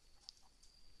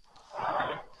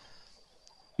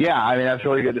 Yeah, I mean, that's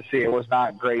really good to see. It was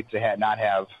not great to not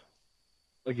have,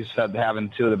 like you said, having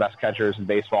two of the best catchers in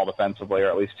baseball defensively, or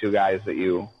at least two guys that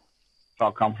you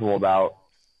felt comfortable about.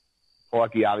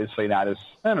 Plawecki, obviously not as,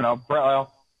 I don't know,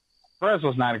 well, Perez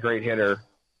was not a great hitter,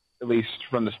 at least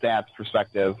from the stats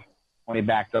perspective, when he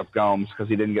backed up Gomes, because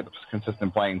he didn't get the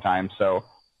consistent playing time. So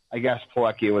I guess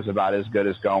Plawecki was about as good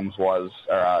as Gomes was,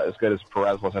 or as good as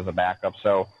Perez was as a backup.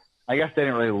 So I guess they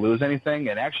didn't really lose anything,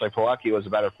 and actually Plawecki was a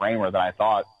better framer than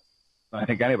I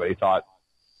think anybody thought.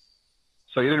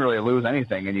 So you didn't really lose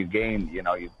anything, and you gained,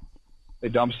 they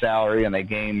dumped salary, and they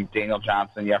gained Daniel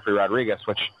Johnson, Jeffrey Rodriguez,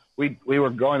 which we were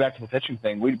going back to the pitching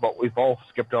thing. We both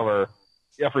skipped over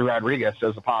Jeffrey Rodriguez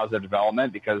as a positive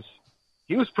development, because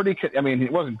he was pretty. I mean, he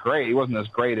wasn't great. He wasn't as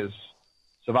great as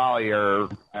Savali or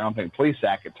I don't think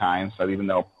Plesac at times. So even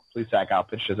though Plesac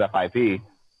outpitched his FIP,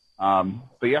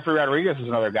 but Jeffrey Rodriguez is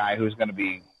another guy who's going to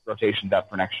be rotation depth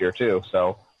for next year too.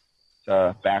 So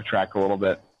to backtrack a little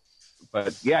bit,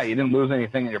 but yeah, you didn't lose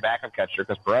anything in your backup catcher,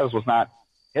 because Perez was not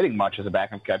hitting much as a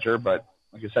backup catcher, but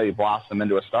like you said, he blossomed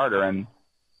into a starter, and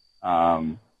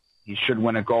he should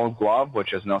win a Gold Glove,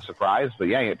 which is no surprise. But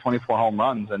yeah, he had 24 home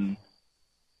runs, and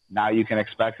now you can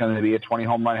expect him to be a 20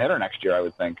 home run hitter next year, I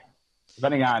would think,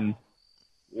 depending on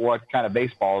what kind of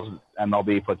baseballs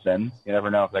MLB puts in. You never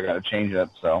know if they're going to change it.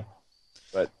 So,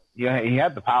 but he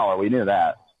had the power. We knew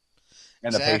that,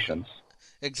 and the patience.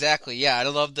 Exactly. Yeah, I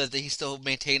love that he still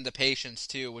maintained the patience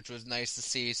too, which was nice to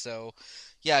see. So,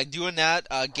 yeah, doing that,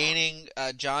 gaining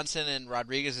Johnson and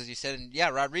Rodriguez, as you said, and yeah,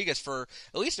 Rodriguez for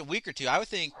at least a week or two, I would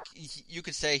think you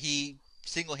could say he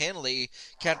single-handedly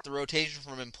kept the rotation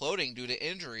from imploding due to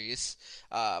injuries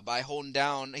by holding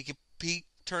down. He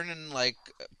turned in like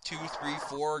 2, 3,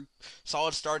 4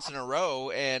 solid starts in a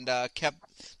row, and kept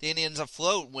the Indians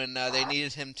afloat when they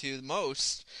needed him to the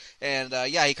most. And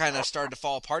yeah, he kind of started to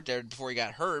fall apart there before he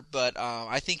got hurt, but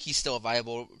I think he's still a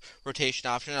viable rotation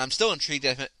option. I'm still intrigued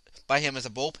by him as a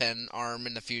bullpen arm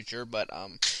in the future, but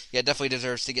yeah, definitely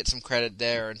deserves to get some credit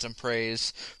there and some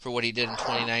praise for what he did in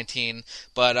 2019.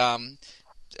 But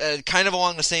kind of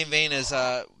along the same vein as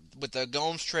with the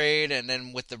Gomes trade, and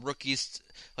then with the rookies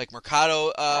like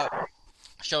Mercado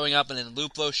showing up, and then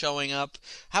Luplo showing up.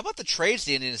 How about the trades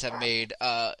the Indians have made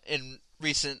in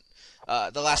recent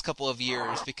the last couple of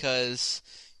years? Because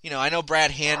I know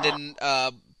Brad Hand didn't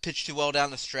pitch too well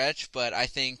down the stretch, but I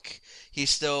think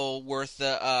he's still worth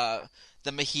the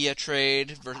Mejia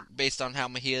trade based on how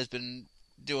Mejia has been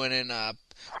doing in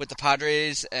with the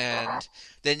Padres. And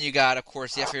then you got, of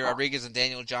course, Jeffrey Rodriguez and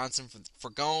Daniel Johnson for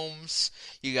Gomes.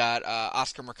 You got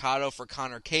Oscar Mercado for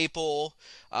Connor Capel.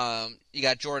 You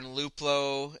got Jordan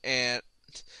Luplo and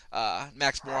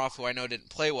Max Moroff, who I know didn't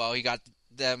play well. He got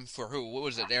them for who? What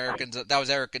was it? That was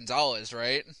Eric Gonzalez,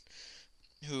 right?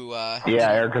 Who?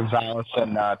 Eric Gonzalez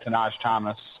and Tanaj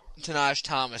Thomas. Tanaj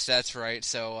Thomas, that's right.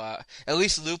 So at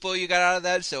least Lupo you got out of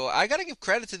that. So I got to give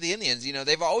credit to the Indians.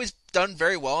 They've always done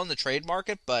very well in the trade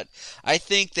market, but I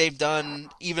think they've done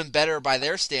even better by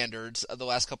their standards the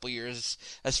last couple of years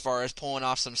as far as pulling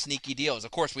off some sneaky deals.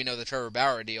 Of course, we know the Trevor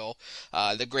Bauer deal,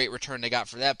 the great return they got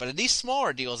for that. But in these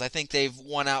smaller deals, I think they've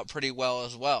won out pretty well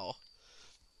as well.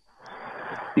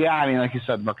 Yeah, I mean, like you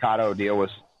said, the Mercado deal was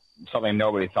something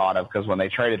nobody thought of, because when they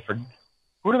traded for –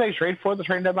 who did they trade for at the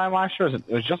trade deadline last year? It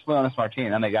was just Leonis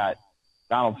Martin, and they got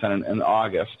Donaldson in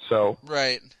August. So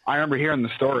right. I remember hearing the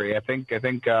story. I think Zach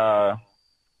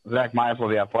Meisel of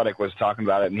The Athletic was talking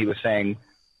about it, and he was saying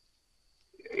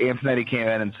Antonetti came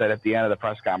in and said at the end of the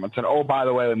press conference, and oh, by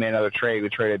the way, we made another trade. We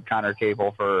traded Connor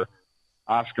Capel for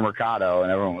Oscar Mercado,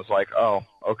 and everyone was like, oh,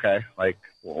 okay, like,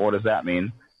 what does that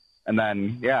mean? And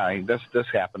then, yeah, this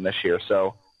happened this year.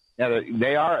 So, yeah,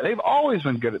 they've always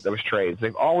been good at those trades.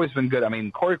 They've always been good. I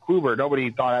mean, Corey Kluber, nobody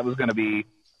thought that was going to be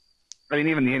 – I mean,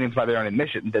 even the Indians by their own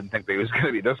admission didn't think they was going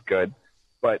to be this good.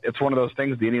 But it's one of those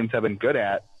things the Indians have been good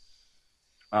at,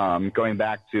 going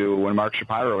back to when Mark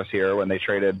Shapiro was here, when they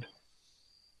traded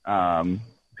Ken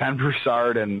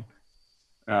Broussard and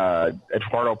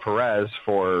Eduardo Perez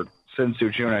for Sin Soo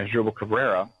Choo and Asdrubal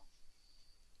Cabrera.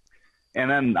 And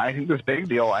then I think the big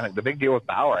deal with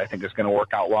Bauer, I think, is going to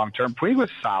work out long term. Puig was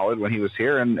solid when he was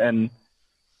here, and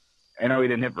I know he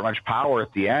didn't hit for much power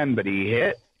at the end, but he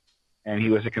hit, and he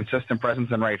was a consistent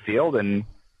presence in right field, and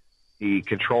he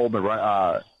controlled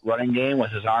the running game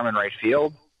with his arm in right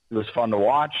field. It was fun to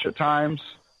watch at times.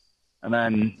 And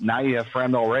then now you have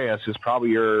Franmil Reyes, who's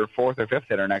probably your fourth or fifth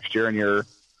hitter next year, and your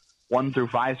 1 through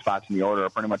 5 spots in the order are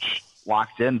pretty much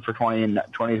locked in for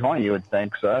 2020, you would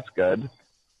think, so that's good.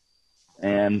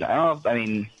 And as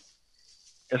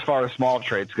far as small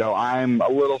trades go, I'm a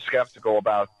little skeptical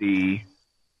about the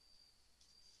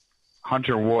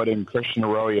Hunter Wood and Christian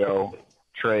Arroyo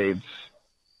trades,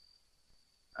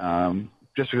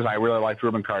 just because I really like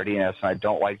Ruben Cardenas, and I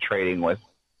don't like trading with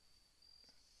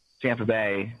Tampa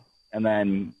Bay. And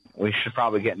then we should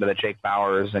probably get into the Jake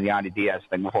Bauers and Yandy Diaz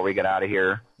thing before we get out of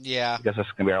here. Yeah. Because this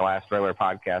is going to be our last regular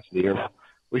podcast of the year.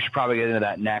 We should probably get into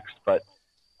that next, but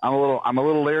I'm a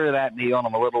little leery of that deal, and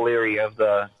I'm a little leery of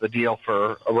the deal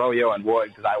for Arroyo and Wood,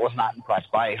 because I was not impressed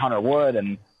by Hunter Wood,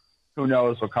 and who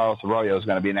knows what Carlos Arroyo is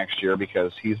going to be next year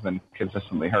because he's been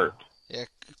consistently hurt. Yeah,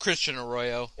 Christian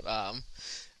Arroyo.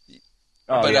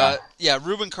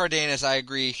 Ruben Cardenas, I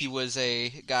agree. He was a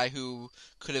guy who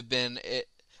could have been it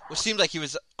seemed like he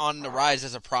was on the rise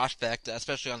as a prospect,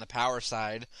 especially on the power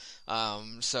side.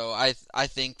 So I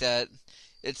think that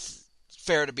it's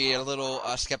fair to be a little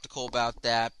skeptical about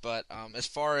that. But as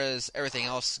far as everything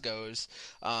else goes,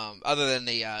 other than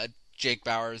the Jake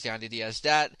Bauers, Yandy Diaz,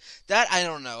 that I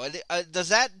don't know. Does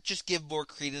that just give more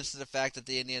credence to the fact that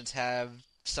the Indians have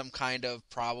some kind of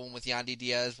problem with Yandy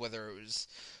Diaz, whether it was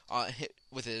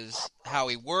with how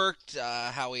he worked,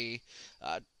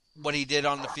 what he did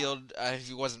on the field, if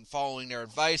he wasn't following their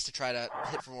advice to try to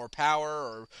hit for more power,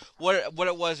 or what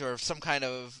it was, or some kind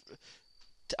of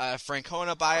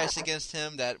Francona bias against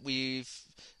him that we've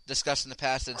discussed in the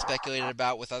past and speculated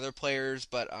about with other players.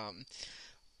 But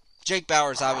Jake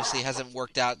Bauers obviously hasn't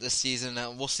worked out this season.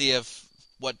 We'll see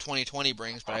what 2020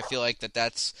 brings, but I feel like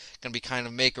that's going to be kind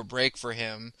of make or break for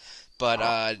him. But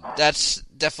that's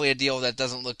definitely a deal that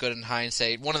doesn't look good in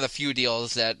hindsight. One of the few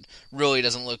deals that really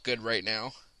doesn't look good right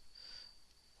now.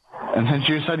 And since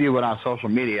you said you went on social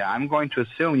media, I'm going to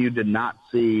assume you did not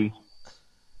see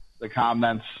the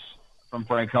comments from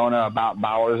Francona about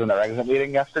Bauers in their exit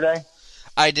meeting yesterday?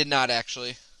 I did not,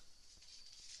 actually.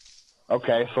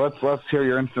 Okay, so let's hear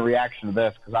your instant reaction to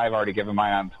this, because I've already given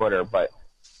mine on Twitter. But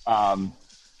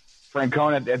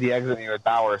Francona at the exit meeting with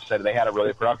Bauers said they had a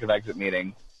really productive exit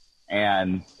meeting,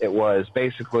 and it was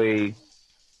basically,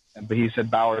 but he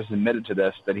said Bauers admitted to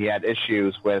this, that he had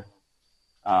issues with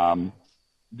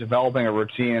developing a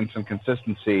routine and some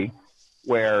consistency,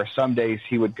 where some days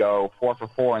he would go 4 for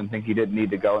 4 and think he didn't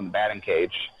need to go in the batting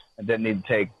cage and didn't need to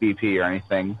take BP or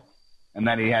anything. And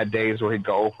then he had days where he'd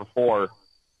go 0 for 4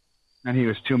 and he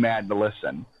was too mad to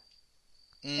listen.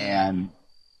 And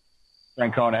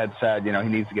Francona had said, he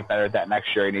needs to get better at that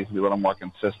next year. He needs to be a little more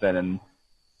consistent and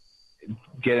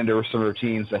get into some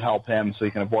routines that help him so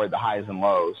he can avoid the highs and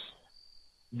lows.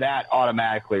 That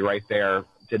automatically right there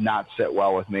did not sit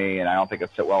well with me, and I don't think it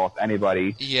sit well with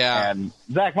anybody. Yeah. And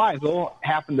Zach Meisel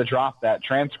happened to drop that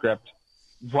transcript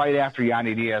right after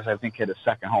Yandy Diaz, I think, hit his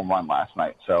second home run last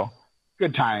night. So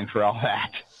good timing for all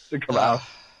that to come out.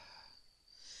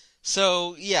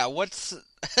 So, yeah,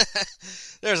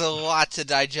 there's a lot to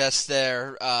digest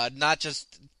there, not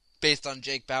just based on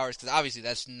Jake Bauers, because obviously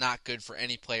that's not good for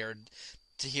any player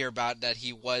to hear about, that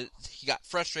he got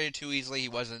frustrated too easily. He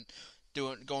wasn't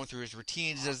going through his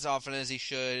routines as often as he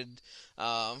should,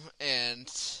 and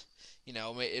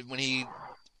when he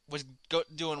was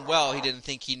doing well, he didn't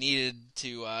think he needed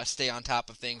to stay on top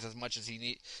of things as much as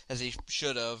he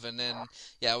should have. And then,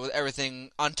 with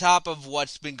everything on top of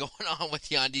what's been going on with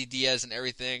Yandy Diaz and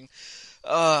everything,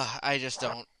 I just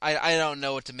don't. I don't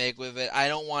know what to make with it. I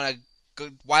don't want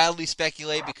to wildly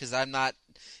speculate because I'm not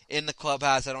in the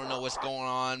clubhouse. I don't know what's going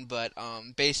on, but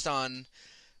based on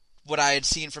what I had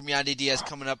seen from Yandy Diaz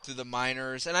coming up through the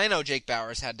minors, and I know Jake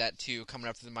Bauers had that too, coming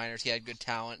up through the minors. He had good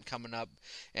talent coming up,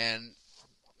 and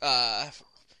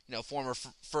former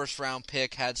first round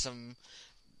pick, had some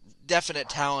definite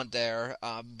talent there.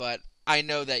 But I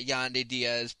know that Yandy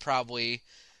Diaz probably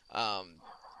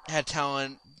had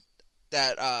talent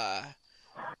that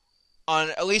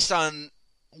at least on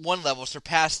one level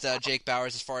surpassed Jake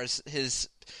Bauers as far as his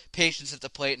patience at the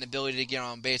plate and ability to get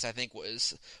on base. I think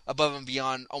was above and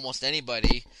beyond almost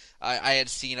anybody I had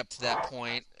seen up to that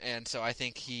point, and so I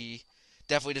think he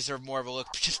definitely deserved more of a look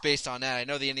just based on that. I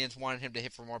know the Indians wanted him to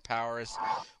hit for more power as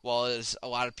well as a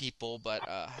lot of people, but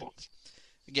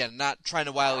again, not trying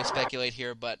to wildly speculate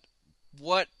here, but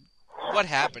what what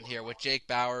happened here with Jake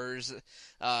Bauers,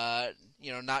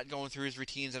 not going through his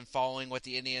routines and following what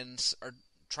the Indians are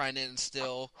trying to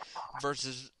instill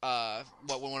versus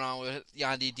what went on with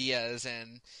Yandy Diaz,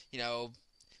 and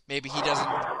maybe he doesn't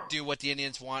do what the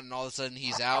Indians want, and all of a sudden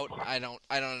he's out. I don't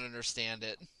understand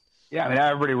it. Yeah, I mean,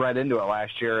 everybody read into it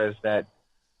last year as that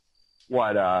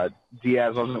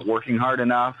Diaz wasn't working hard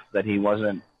enough, that he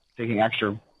wasn't taking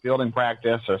extra fielding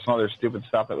practice, or some other stupid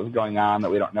stuff that was going on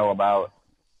that we don't know about.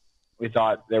 We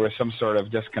thought there was some sort of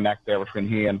disconnect there between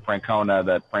he and Francona,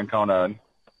 that Francona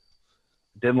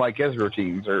didn't like his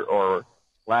routines or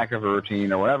lack of a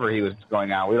routine or whatever he was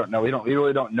going on. We don't know. We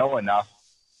really don't know enough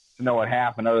to know what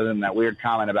happened, other than that weird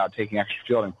comment about taking extra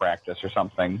fielding practice or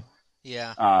something.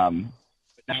 Yeah.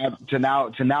 To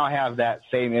now have that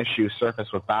same issue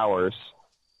surface with Bauers,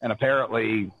 and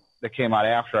apparently that came out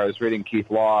after I was reading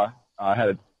Keith Law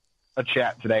had a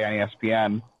chat today on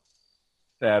ESPN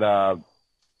that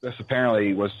this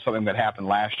apparently was something that happened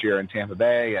last year in Tampa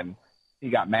Bay, and he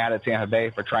got mad at Tampa Bay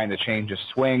for trying to change his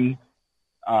swing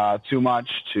too much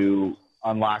to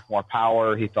unlock more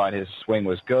power. He thought his swing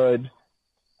was good.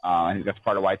 I think that's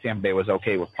part of why Tampa Bay was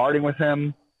okay with parting with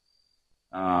him.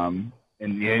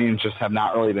 And the Indians just have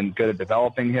not really been good at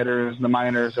developing hitters in the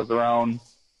minors of their own.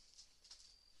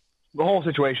 The whole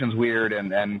situation's weird,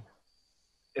 and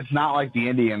it's not like the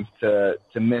Indians to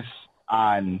miss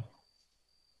on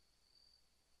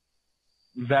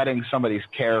vetting somebody's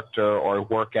character or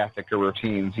work ethic or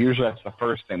routines. Usually that's the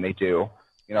first thing they do.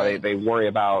 They worry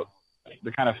about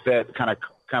the kind of fit, kind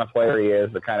of player he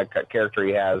is, the kind of character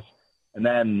he has, and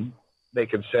then they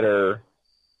consider,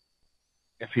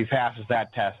 if he passes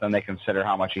that test, then they consider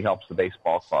how much he helps the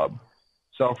baseball club.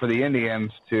 So for the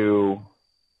Indians to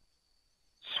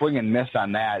swing and miss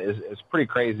on that is pretty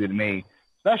crazy to me,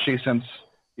 especially since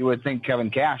you would think Kevin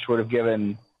Cash would have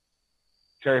given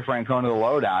Terry Francona the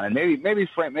lowdown. And maybe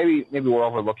we're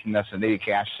overlooking this, and maybe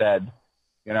Cash said,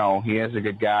 he is a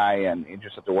good guy and you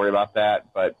just have to worry about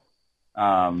that. But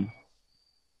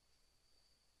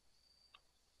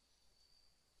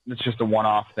it's just a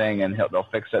one-off thing, and they'll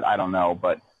fix it. I don't know,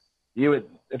 but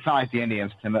it's not like the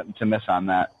Indians to miss on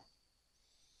that.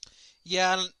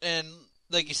 Yeah, and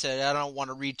like you said, I don't want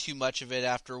to read too much of it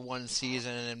after one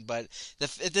season, but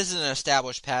if this is an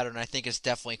established pattern, I think it's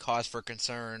definitely cause for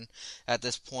concern at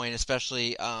this point,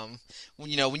 especially when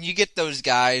you get those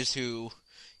guys who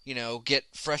get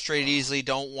frustrated easily,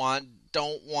 don't want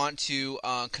to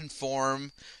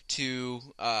conform to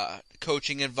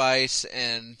coaching advice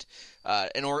and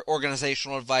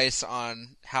organizational advice on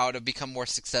how to become more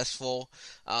successful.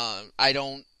 I'm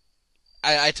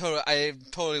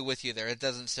totally with you there. It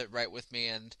doesn't sit right with me,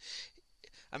 and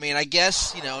I mean, I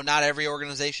guess not every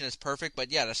organization is perfect,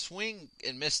 but yeah, to swing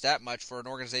and miss that much for an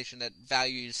organization that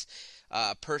values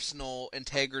personal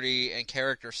integrity and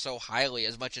character so highly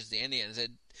as much as the Indians,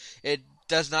 it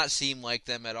does not seem like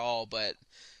them at all. But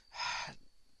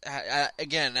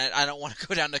again, I don't want to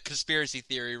go down the conspiracy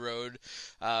theory road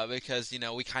because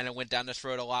we kind of went down this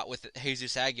road a lot with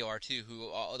Jesus Aguilar too, who,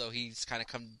 although he's kind of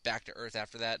come back to earth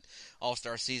after that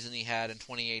All-Star season he had in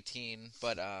 2018,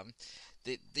 but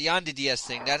the Yandy Diaz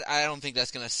thing, that I don't think that's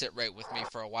going to sit right with me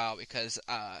for a while, because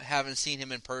having seen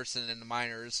him in person in the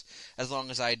minors as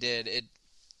long as I did,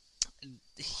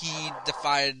 he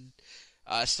defied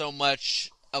so much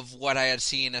of what I had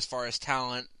seen as far as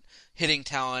talent, hitting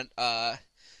talent. I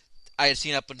had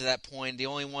seen up until that point. The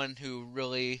only one who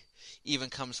really even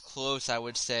comes close, I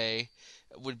would say,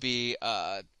 would be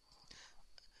I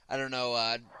don't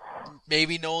know,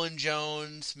 maybe Nolan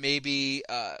Jones, maybe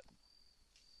I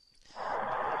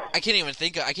can't even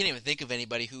think of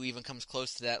anybody who even comes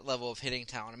close to that level of hitting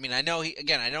talent. I mean, I know he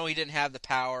didn't have the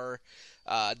power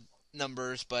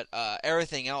numbers, but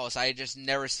everything else, I just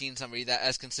never seen somebody that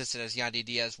as consistent as Yandy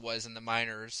Diaz was in the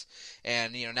minors,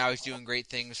 and now he's doing great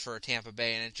things for Tampa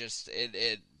Bay, and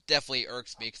it definitely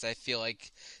irks me, because I feel like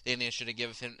the Indians should have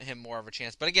given him more of a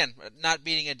chance. But again, not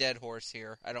beating a dead horse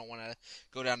here. I don't want to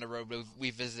go down the road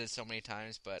we've visited so many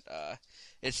times, but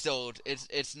it's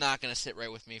not going to sit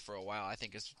right with me for a while, I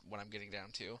think, is what I'm getting down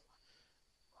to.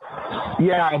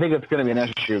 Yeah, I think it's going to be an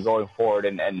issue going forward,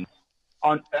 and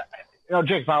on.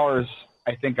 Jake Bauers,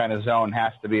 I think on his own,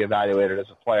 has to be evaluated as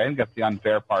a player. I think that's the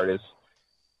unfair part, is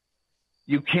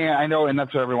you can't, I know, and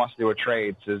that's what everyone wants to do with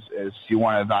trades, is you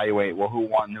want to evaluate, well, who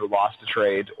won, who lost the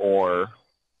trade, or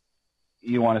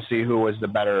you want to see who was the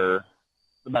better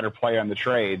player in the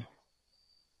trade.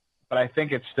 But I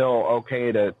think it's still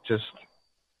okay to just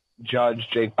judge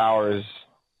Jake Bauers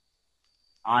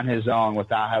on his own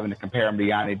without having to compare him to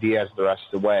Yandy Diaz the rest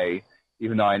of the way,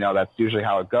 even though I know that's usually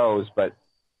how it goes. But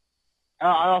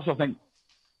I also think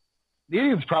the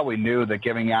Indians probably knew that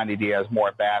giving Yandy Diaz more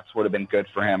at-bats would have been good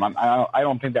for him. I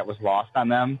don't think that was lost on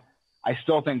them. I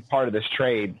still think part of this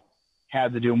trade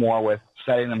had to do more with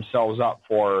setting themselves up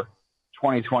for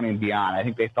 2020 and beyond. I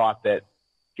think they thought that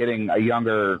getting a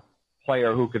younger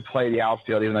player who could play the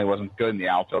outfield, even though he wasn't good in the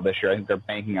outfield this year, I think they're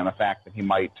banking on the fact that he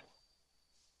might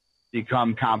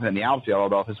become competent in the outfield,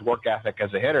 although if his work ethic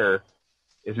as a hitter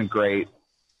isn't great,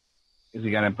 is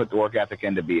he going to put the work ethic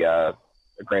in to be a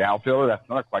great outfielder? That's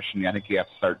another question I think you have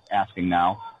to start asking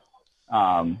now.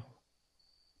 Well,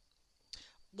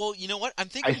 you know what? I'm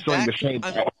thinking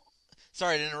back.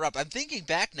 Sorry to interrupt. I'm thinking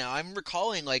back now. I'm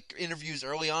recalling like interviews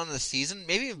early on in the season,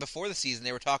 maybe even before the season,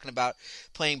 they were talking about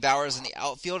playing Bowers in the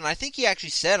outfield, and I think he actually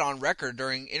said on record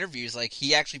during interviews like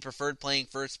he actually preferred playing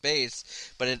first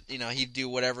base, but he'd do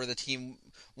whatever the team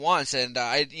wants, and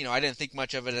I didn't think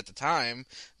much of it at the time,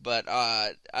 but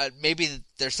maybe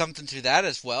there's something to that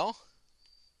as well.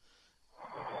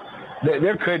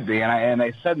 There could be, and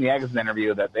they said in the exit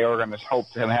interview that they were going to hope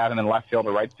to have him in left field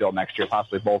or right field next year,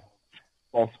 possibly both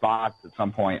spots at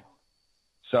some point.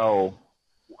 So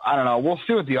I don't know. We'll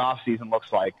see what the off season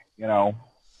looks like, and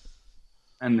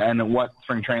what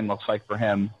spring training looks like for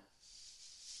him.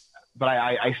 But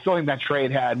I still think that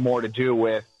trade had more to do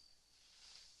with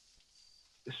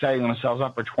setting themselves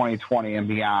up for 2020 and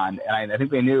beyond. And I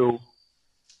think they knew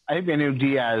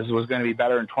Diaz was going to be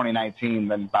better in 2019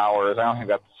 than Bowers. I don't think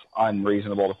that's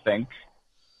unreasonable to think.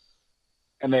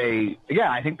 And I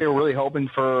think they were really hoping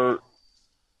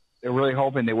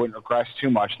they wouldn't regress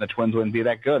too much and the Twins wouldn't be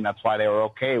that good. And that's why they were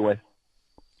okay with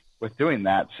doing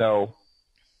that. So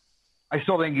I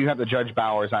still think you have to judge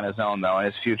Bowers on his own, though, and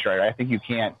his future. I think you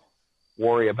can't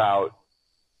worry about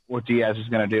what Diaz is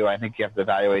going to do. I think you have to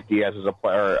evaluate Diaz as a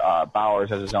player,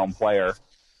 Bowers as his own player.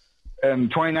 And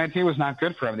 2019 was not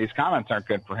good for him. These comments aren't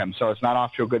good for him. So it's not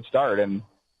off to a good start. And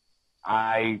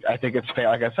I think it's fair.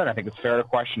 Like I said, I think it's fair to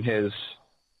question his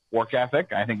work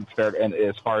ethic. I think it's fair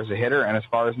as far as a hitter and as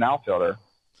far as an outfielder,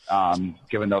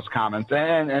 given those comments.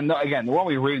 And again, when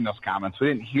we reading those comments, we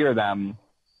didn't hear them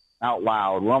out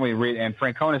loud. When we read, and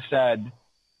Francona said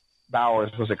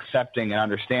Bowers was accepting and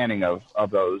understanding of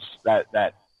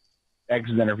that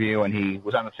exit interview, and he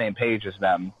was on the same page as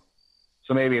them.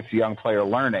 So maybe it's a young player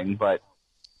learning, but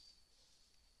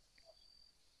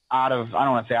I don't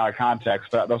want to say out of context,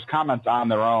 but those comments on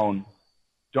their own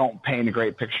don't paint a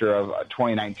great picture of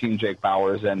 2019 Jake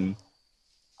Bowers. And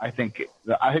I think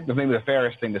maybe the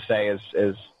fairest thing to say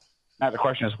is not the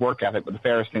question is work ethic, but the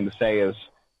fairest thing to say is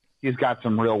he's got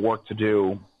some real work to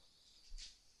do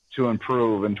to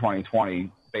improve in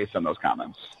 2020 based on those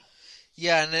comments.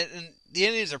 Yeah, and the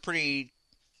Indians are pretty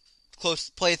close,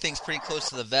 play things pretty close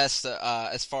to the vest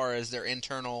as far as their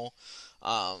internal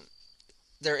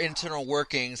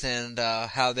workings and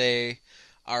how they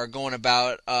are going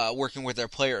about working with their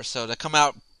players. So to come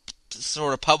out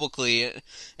sort of publicly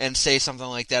and say something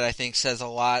like that, I think says a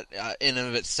lot in and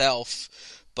of itself.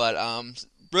 But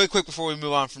really quick before we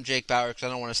move on from Jake Bauer, because I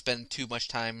don't want to spend too much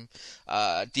time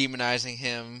demonizing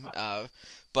him,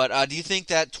 but do you think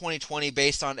that 2020,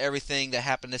 based on everything that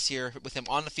happened this year with him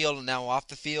on the field and now off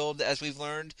the field, as we've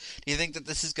learned, do you think that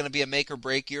this is going to be a make or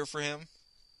break year for him?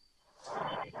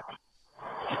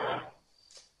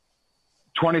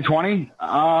 2020?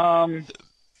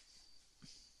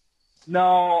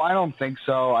 No, I don't think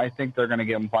so. I think they're going to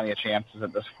give him plenty of chances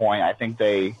at this point. I think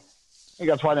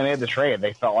that's why they made the trade.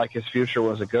 They felt like his future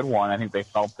was a good one. I think they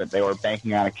felt that they were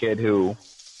banking on a kid who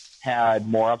had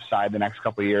more upside the next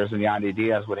couple of years than Yandy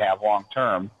Diaz would have long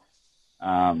term.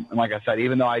 And like I said,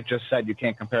 even though I just said you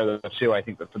can't compare the two, I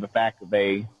think that for the fact that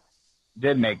they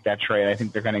did make that trade, I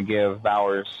think they're going to give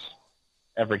Bowers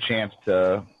every chance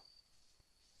to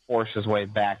force his way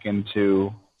back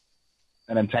into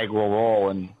an integral role.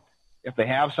 And if they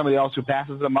have somebody else who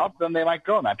passes them up, then they might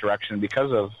go in that direction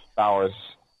because of Bowers'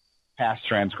 past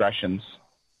transgressions.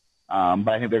 But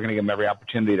I think they're going to give him every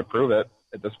opportunity to prove it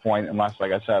at this point, unless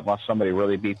somebody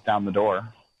really beats down the door.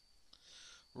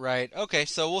 Right. Okay,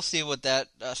 so we'll see what that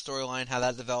storyline, how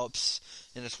that develops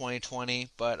into 2020.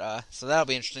 But so that'll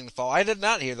be interesting to follow. I did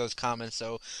not hear those comments,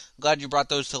 so I'm glad you brought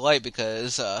those to light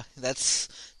because that's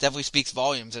definitely speaks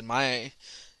volumes in my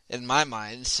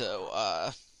mind. So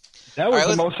that was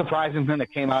the most surprising thing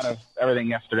that came out of everything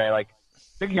yesterday. Like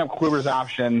picking up Kluber's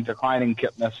option, declining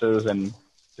Kipnis's, and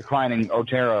declining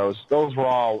Otero's. Those were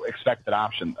all expected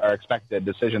options or expected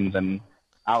decisions and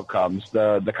outcomes.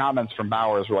 The comments from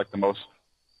Bowers were like the most.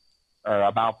 Or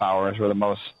about Bowers were the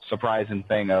most surprising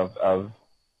thing of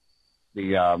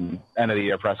the end of the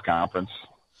year press conference.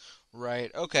 Right.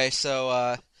 Okay.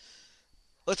 So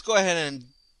let's go ahead and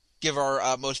give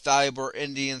our most valuable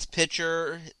Indians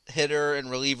pitcher, hitter, and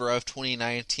reliever of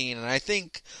 2019. And I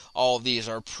think all of these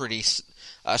are pretty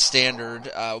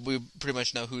standard. We pretty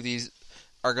much know who these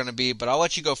are going to be, but I'll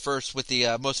let you go first with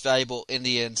the most valuable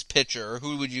Indians pitcher.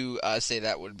 Who would you say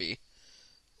that would be?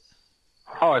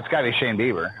 Oh, it's got to be Shane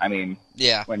Bieber. I mean,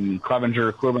 yeah. When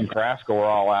Clevenger, Kluber, and Carrasco were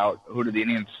all out, who did the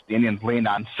Indians? The Indians leaned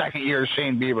on second year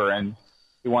Shane Bieber, and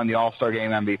he won the All-Star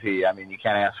Game MVP. I mean, you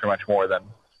can't ask for much more than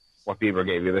what Bieber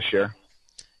gave you this year.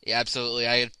 Yeah, absolutely.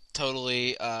 I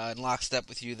totally in lockstep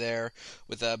with you there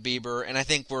with Bieber, and I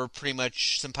think we're pretty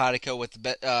much simpatico with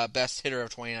the best hitter of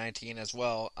 2019 as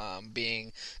well,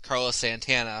 being Carlos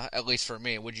Santana, at least for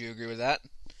me. Would you agree with that?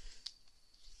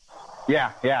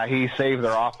 Yeah, he saved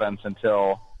their offense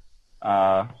until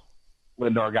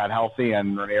Lindor got healthy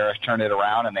and Ramirez turned it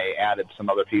around, and they added some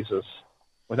other pieces.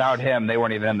 Without him, they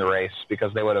weren't even in the race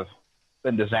because they would have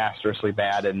been disastrously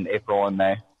bad in April and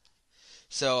May.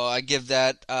 So I give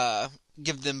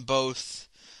them both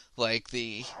like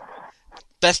the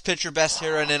best pitcher, best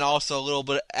hitter, and then also a little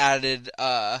bit added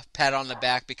pat on the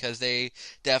back because they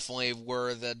definitely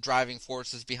were the driving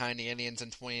forces behind the Indians in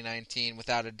 2019,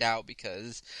 without a doubt.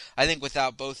 Because I think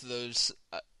without both of those,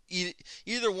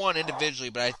 either one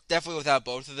individually, but definitely without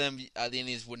both of them, the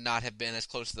Indians would not have been as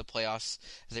close to the playoffs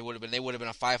as they would have been. They would have been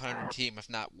a 500 team, if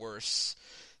not worse.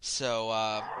 So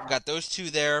we've got those two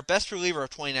there. Best reliever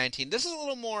of 2019. This is a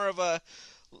little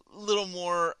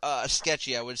more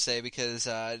sketchy, I would say, because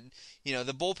the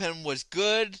bullpen was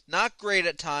good, not great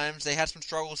at times. They had some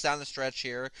struggles down the stretch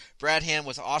here. Brad Hand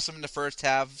was awesome in the first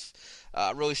half,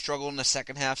 really struggled in the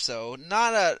second half, so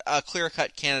not a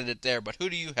clear-cut candidate there. But who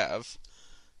do you have?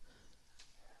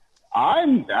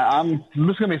 I'm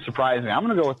just going to be surprising. I'm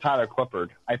going to go with Tyler Clippard.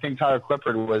 I think Tyler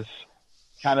Clippard was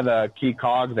kind of the key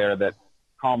cog there that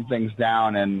calmed things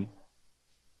down and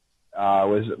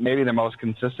was maybe the most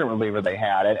consistent reliever they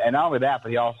had. And not only that,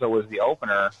 but he also was the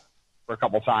opener for a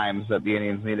couple times that the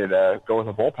Indians needed to go with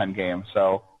a bullpen game.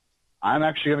 So I'm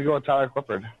actually going to go with Tyler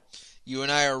Clippard. You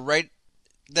and I are right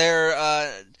there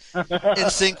in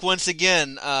sync once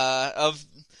again. Of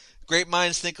great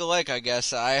minds think alike, I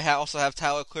guess. I also have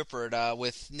Tyler Clippard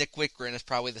with Nick Wittgren as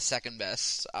probably the second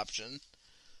best option.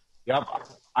 Yep.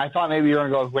 I thought maybe you were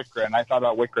going to go with Wittgren. I thought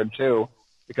about Wittgren too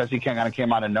because he kind of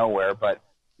came out of nowhere, but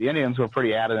the Indians were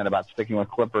pretty adamant about sticking with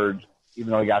Clippard,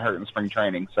 even though he got hurt in spring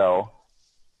training. So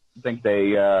I think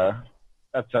that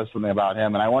says something about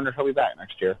him, and I wonder if he'll be back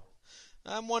next year.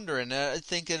 I'm wondering. I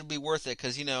think it'll be worth it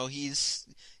because he's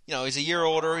a year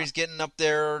older. He's getting up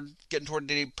there,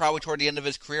 getting probably toward the end of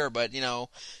his career, but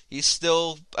he's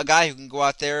still a guy who can go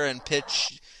out there and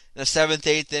pitch in the 7th,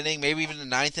 8th inning, maybe even the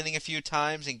 9th inning a few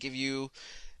times, and give you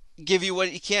what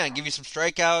he can. Give you some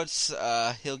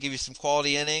strikeouts. He'll give you some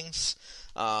quality innings.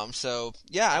 So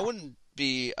yeah, I wouldn't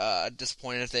be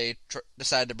disappointed if they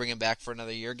decided to bring him back for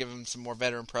another year, give him some more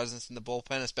veteran presence in the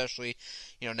bullpen, especially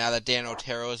now that Dan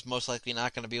Otero is most likely no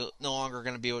longer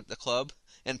going to be with the club,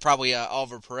 and probably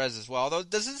Oliver Perez as well. Although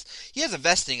he has a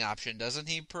vesting option, doesn't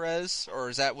he, Perez? Or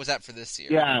was that for this year?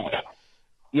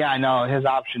 Yeah, I know his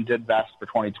option did vest for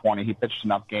 2020. He pitched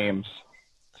enough games,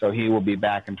 so he will be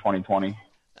back in 2020.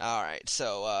 All right,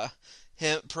 so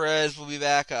Perez will be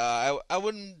back. I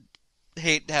wouldn't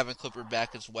hate having Clippard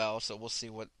back as well, so we'll see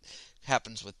what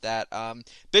happens with that.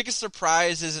 Biggest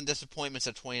surprises and disappointments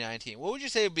of 2019. What would you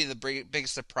say would be the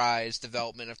biggest surprise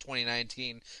development of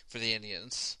 2019 for the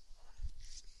Indians?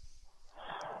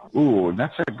 Ooh,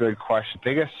 that's a good question.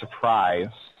 Biggest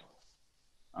surprise.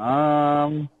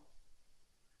 I'm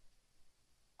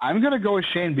going to go with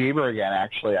Shane Bieber again,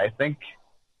 actually. I think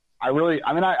I was,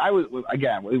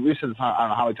 again, we said this, I don't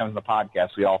know how many times in the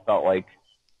podcast, we all felt like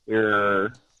we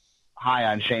were high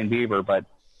on Shane Bieber, but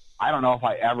I don't know if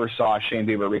I ever saw Shane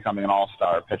Bieber becoming an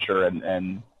all-star pitcher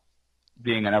and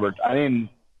being a number. I mean,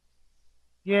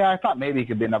 yeah, I thought maybe he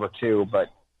could be a number 2, but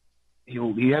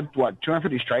he had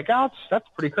 250 strikeouts? That's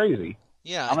pretty crazy.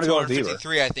 Yeah, I'm going to go with Bieber.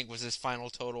 253 I think was his final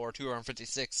total, or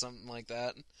 256, something like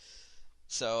that.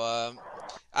 So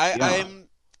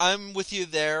I'm with you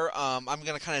there. I'm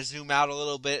going to kind of zoom out a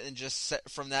little bit and just set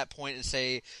from that point and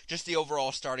say just the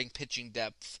overall starting pitching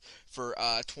depth for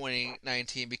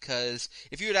 2019, because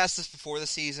if you had asked us before the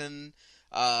season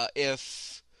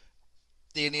if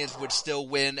the Indians would still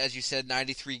win, as you said,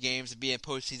 93 games and be in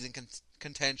postseason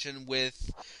contention with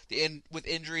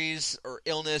injuries or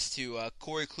illness to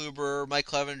Corey Kluber, Mike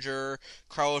Clevenger,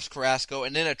 Carlos Carrasco,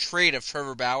 and then a trade of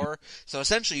Trevor Bauer. So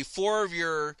essentially 4 of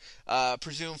your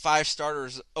presumed 5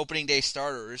 starters, opening day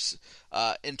starters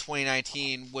in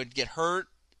 2019 would get hurt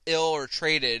ill or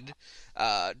traded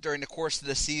during the course of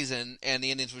the season and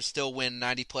the Indians would still win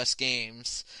 90-plus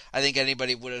games, I think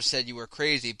anybody would have said you were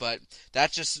crazy. But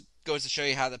that just goes to show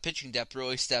you how the pitching depth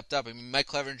really stepped up. I mean, Mike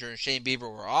Clevenger and Shane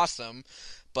Bieber were awesome,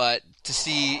 but to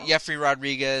see Jeffrey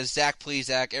Rodriguez, Zach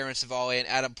Plesac, Aaron Savali, and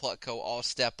Adam Plutko all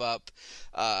step up,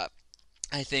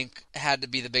 I think had to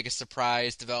be the biggest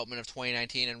surprise development of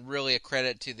 2019, and really a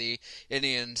credit to the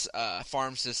Indians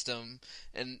farm system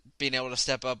and being able to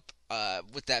step up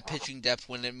with that pitching depth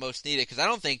when it most needed. Because I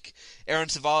don't think Aaron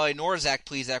Savali nor Zach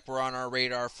Plesac were on our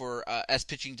radar for as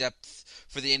pitching depth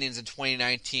for the Indians in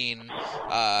 2019.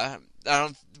 I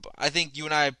think you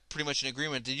and I are pretty much in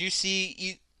agreement. Did you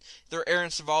see either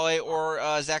Aaron Savali or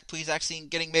Zach Plesac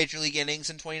getting major league innings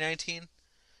in 2019?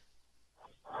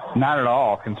 Not at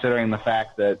all, considering the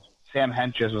fact that Sam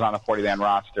Hentges was on a 40-man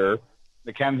roster.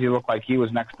 McKenzie looked like he was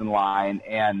next in line.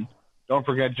 And don't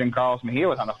forget, Giancarlo Mejia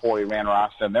was on a 40-man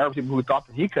roster. And there were people who thought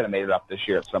that he could have made it up this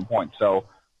year at some point. So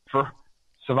for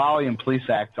Savali and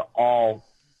Plesac to all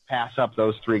pass up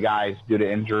those three guys due to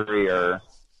injury or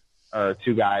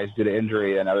two guys due to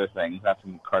injury and other things, that's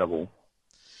incredible.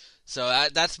 So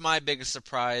that's my biggest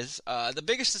surprise. The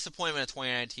biggest disappointment of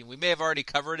 2019, we may have already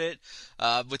covered it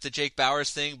with the Jake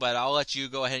Bauers thing, but I'll let you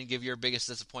go ahead and give your biggest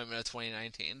disappointment of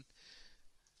 2019.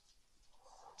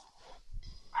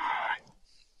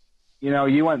 You know,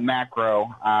 you went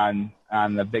macro on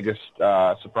the biggest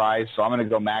surprise, so I'm going to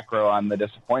go macro on the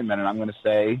disappointment, and I'm going to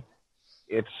say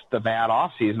it's the bad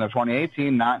offseason of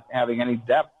 2018, not having any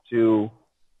depth to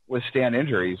withstand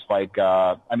injuries.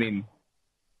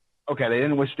 Okay, they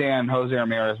didn't withstand Jose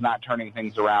Ramirez not turning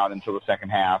things around until the second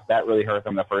half. That really hurt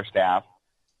them the first half.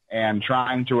 And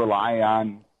trying to rely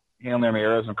on Hanley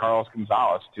Ramirez and Carlos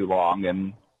Gonzalez too long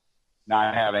and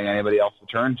not having anybody else to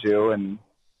turn to and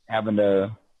having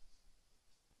to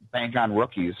bank on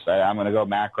rookies. I'm going to go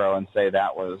macro and say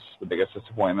that was the biggest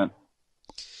disappointment.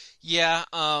 Yeah,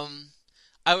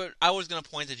 I was going to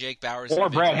point to Jake Bauers. Or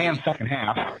Brad Hand's second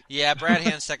half. Yeah, Brad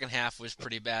Hand's second half was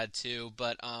pretty bad too.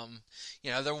 But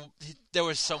there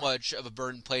was so much of a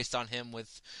burden placed on him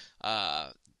with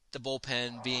the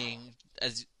bullpen being,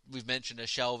 as we've mentioned, a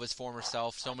shell of his former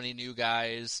self. So many new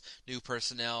guys, new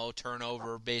personnel,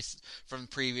 turnover based from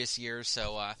previous years.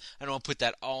 So I don't want to put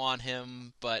that all on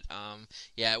him, but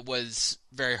it was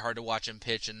very hard to watch him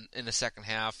pitch in the second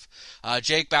half.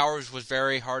 Jake Bauers was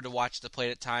very hard to watch at the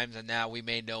plate at times, and now we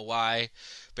may know why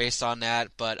based on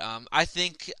that. But I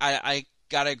think I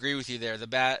got to agree with you there.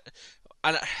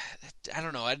 I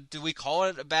don't know. Do we call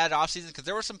it a bad offseason? Because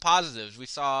there were some positives. We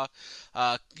saw,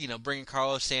 bringing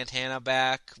Carlos Santana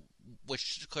back,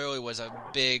 which clearly was a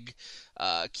big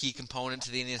key component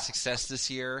to the Indians' success this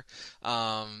year.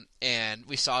 And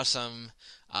we saw some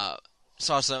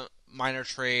minor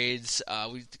trades.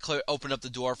 We opened up the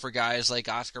door for guys like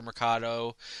Oscar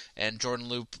Mercado and Jordan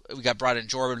Loop. We got brought in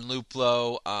Jordan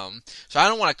Luplow. So I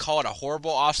don't want to call it a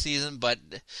horrible offseason, but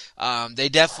they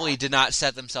definitely did not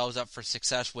set themselves up for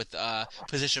success with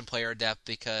position player depth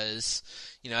because,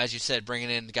 as you said, bringing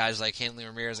in guys like Hanley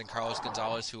Ramirez and Carlos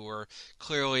Gonzalez, who were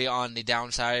clearly on the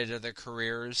downside of their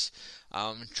careers,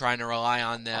 trying to rely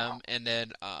on them, and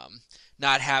then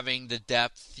not having the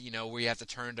depth, where you have to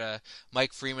turn to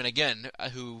Mike Freeman again,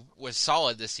 who was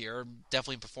solid this year,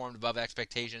 definitely performed above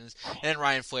expectations, and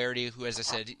Ryan Flaherty, who, as I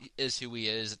said, is who he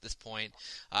is at this point,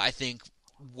 I think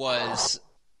was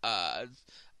a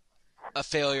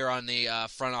failure on the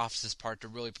front office's part to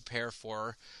really prepare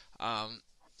for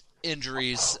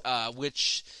injuries,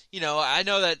 which, I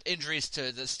know that injuries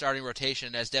to the starting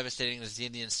rotation, as devastating as the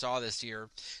Indians saw this year,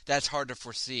 that's hard to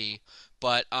foresee,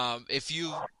 but if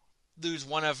you lose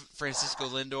one of Francisco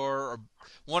Lindor or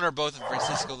one or both of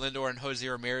Francisco Lindor and Jose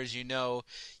Ramirez, you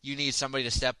need somebody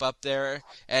to step up there,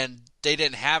 and they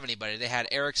didn't have anybody. They had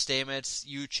Eric Stamets,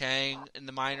 Yu Chang in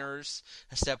the minors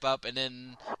to step up, and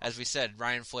then, as we said,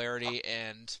 Ryan Flaherty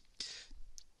and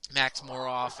Max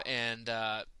Moroff and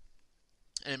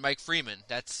Mike Freeman.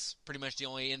 That's pretty much the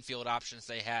only infield options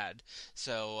they had.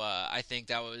 So I think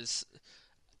that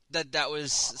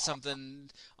was something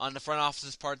on the front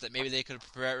office's part that maybe they could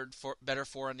have prepared better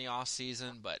for in the off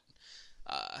season. But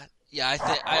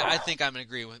I think I'm in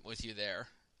agreement with you there.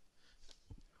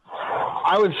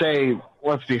 I would say,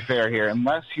 let's be fair here.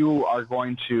 Unless you are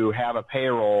going to have a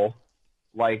payroll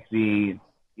like the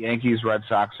Yankees, Red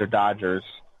Sox, or Dodgers,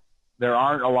 there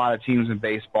aren't a lot of teams in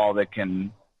baseball that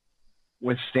can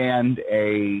withstand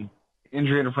a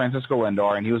injury to Francisco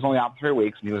Lindor, and he was only out 3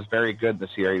 weeks, and he was very good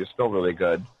this year. He was still really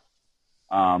good.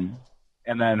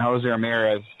 And then Jose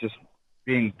Ramirez just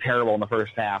being terrible in the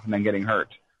first half and then getting hurt.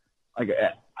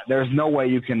 There's no way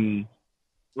you can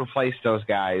replace those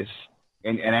guys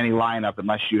in any lineup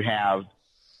unless you have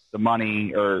the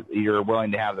money or you're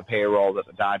willing to have the payroll that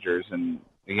the Dodgers and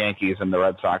the Yankees and the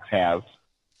Red Sox have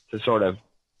to sort of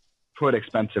put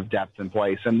expensive depth in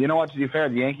place. And you know what, to be fair,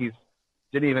 the Yankees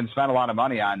didn't even spend a lot of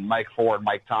money on Mike Ford,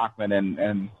 Mike Tauchman,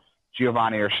 and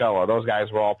Giovanni Urshela. Those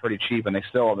guys were all pretty cheap, and they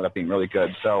still ended up being really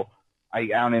good. So I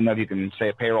don't even know if you can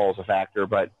say payroll is a factor,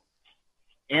 but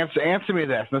answer me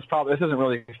this. And this isn't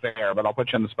really fair, but I'll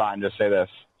put you on the spot and just say this.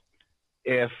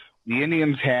 If the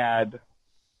Indians had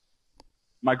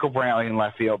Michael Brantley in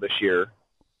left field this year,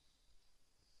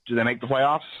 do they make the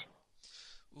playoffs?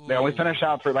 Ooh. They only finish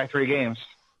out by 3 games.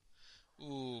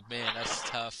 Ooh, man, that's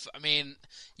tough. I mean,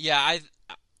 yeah,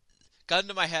 gun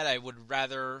to my head, I would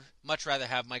much rather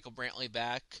have Michael Brantley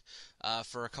back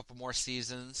for a couple more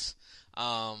seasons.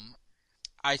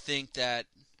 I think that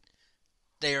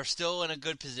they are still in a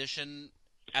good position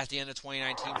at the end of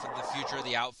 2019 for the future of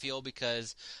the outfield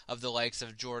because of the likes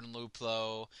of Jordan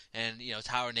Luplow and,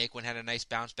 Tyler Naquin had a nice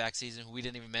bounce back season who we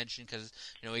didn't even mention because,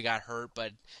 he got hurt,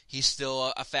 but he's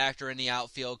still a factor in the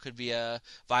outfield, could be a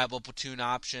viable platoon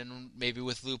option, maybe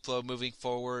with Luplow moving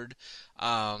forward.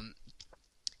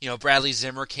 Bradley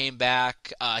Zimmer came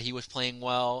back. He was playing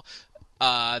well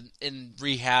in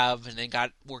rehab and then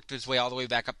worked his way all the way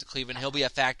back up to Cleveland. He'll be a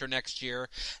factor next year.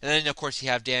 And then, of course, you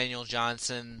have Daniel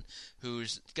Johnson,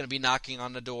 who's going to be knocking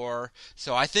on the door.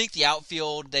 So I think the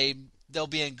outfield, they'll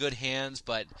be in good hands.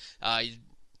 But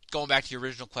going back to your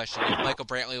original question, if Michael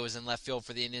Brantley was in left field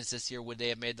for the Indians this year, would they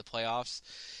have made the playoffs?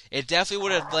 It definitely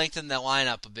would have lengthened the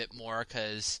lineup a bit more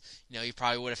because, you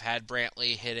probably would have had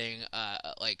Brantley hitting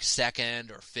like second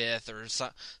or fifth or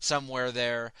somewhere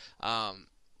there. And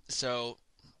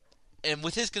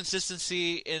with his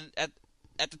consistency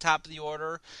at the top of the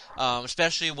order,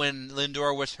 especially when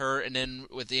Lindor was hurt, and then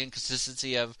with the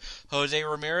inconsistency of Jose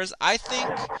Ramirez, I think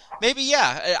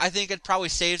I think it probably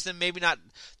saves them. Maybe not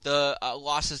the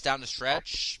losses down the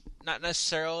stretch, not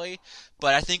necessarily,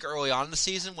 but I think early on in the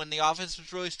season when the offense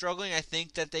was really struggling, I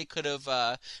think that they could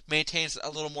have maintained a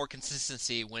little more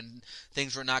consistency when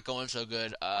things were not going so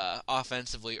good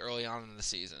offensively early on in the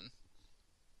season.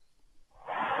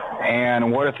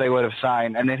 And what if they would have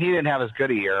signed? And then he didn't have as good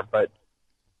a year, but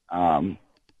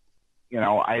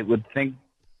I would think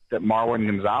that Marwin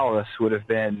Gonzalez would have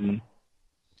been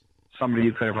somebody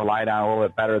you could have relied on a little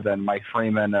bit better than Mike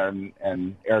Freeman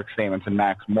and Eric Stamens and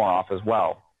Max Moroff as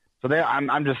well. So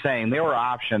I'm just saying there were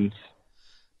options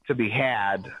to be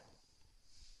had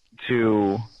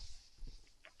to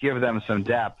give them some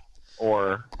depth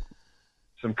or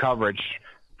some coverage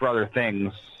for other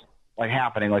things like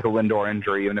a Lindor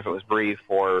injury, even if it was brief,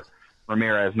 or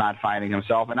Ramirez not finding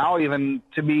himself. And I'll even,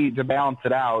 to balance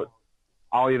it out,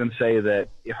 I'll even say that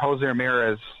if Jose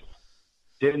Ramirez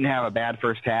didn't have a bad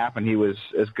first half and he was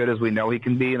as good as we know he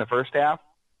can be in the first half,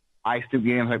 I still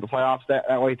games like the playoffs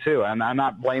that way too. And I'm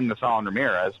not blaming this all on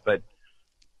Ramirez, but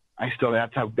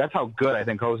that's how good I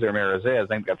think Jose Ramirez is. I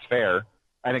think that's fair.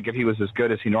 I think if he was as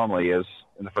good as he normally is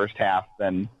in the first half,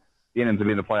 then the Indians would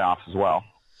be in the playoffs as well.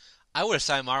 I would have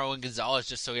signed Marwin Gonzalez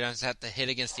just so he doesn't have to hit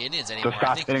against the Indians anymore. So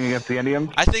stop hitting against the Indians?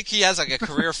 I think he has like a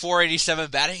career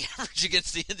 487 batting average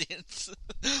against the Indians.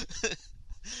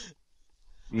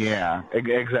 Yeah,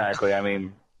 exactly. I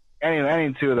mean,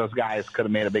 any two of those guys could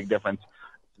have made a big difference.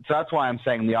 So that's why I'm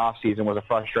saying the offseason was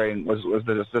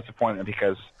the disappointment,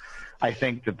 because I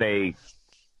think that they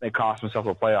cost themselves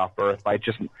a playoff berth by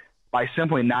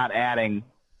simply not adding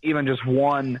even just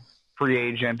one free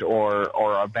agent or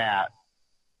a bat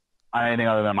on anything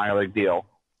other than a minor league deal.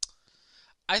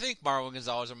 I think Marwin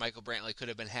Gonzalez or Michael Brantley could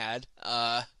have been had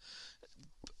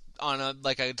on a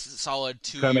solid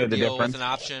 2-year deal with an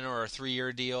option or a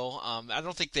 3-year deal. I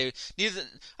don't think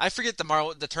I forget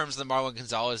the terms of the Marwin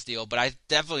Gonzalez deal, but I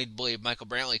definitely believe Michael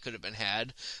Brantley could have been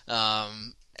had.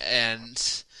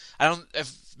 And I don't,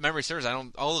 if memory serves,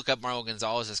 I'll look up Marwin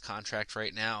Gonzalez's contract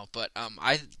right now, but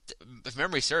if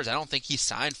memory serves, I don't think he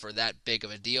signed for that big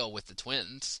of a deal with the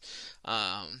Twins.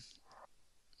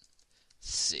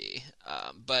 See.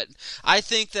 But I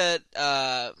think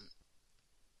that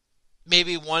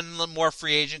maybe one more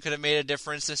free agent could have made a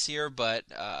difference this year, but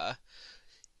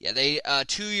they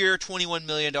 2-year, $21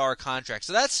 million contract.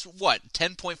 So that's what,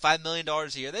 $10.5 million a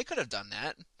year? They could have done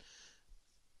that.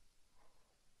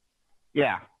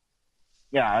 Yeah,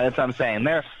 that's what I'm saying.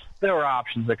 There were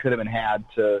options that could have been had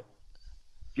to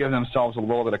give themselves a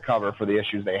little bit of cover for the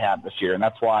issues they had this year, and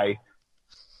that's why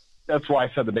I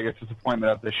said the biggest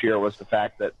disappointment of this year was the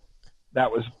fact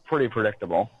that was pretty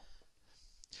predictable.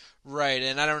 Right,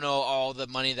 and I don't know all the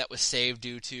money that was saved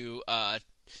due to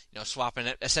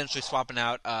essentially swapping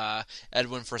out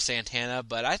Edwin for Santana.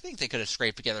 But I think they could have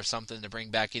scraped together something to bring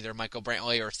back either Michael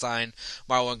Brantley or sign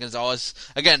Marlon Gonzalez.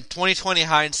 Again, 2020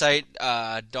 hindsight.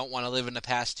 Don't want to live in the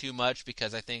past too much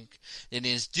because I think the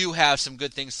Indians do have some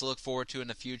good things to look forward to in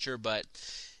the future. But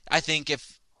I think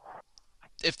if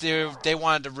they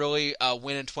wanted to really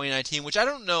win in 2019, which I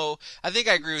don't know, I think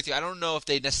I agree with you. I don't know if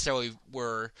they necessarily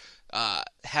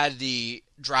had the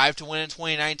drive to win in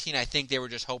 2019. I think they were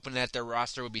just hoping that their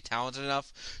roster would be talented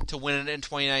enough to win it in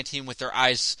 2019 with their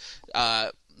eyes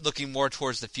looking more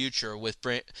towards the future with,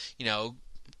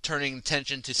 turning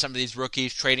attention to some of these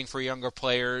rookies, trading for younger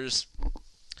players.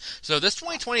 So this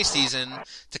 2020 season,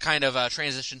 to kind of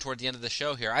transition toward the end of the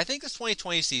show here, I think this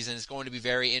 2020 season is going to be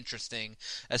very interesting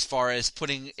as far as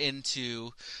putting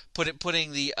the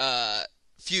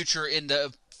future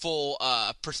into full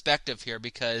perspective here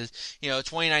because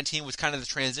 2019 was kind of the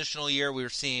transitional year. We were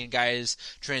seeing guys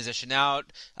transition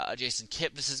out. Jason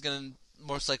Kipnis is going to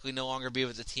most likely no longer be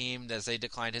with the team as they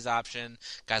declined his option.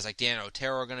 Guys like Dan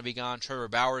Otero are going to be gone. Trevor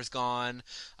Bauer's gone.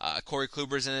 Corey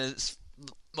Kluber's in his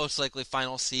most likely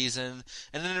final season.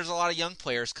 And then there's a lot of young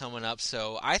players coming up.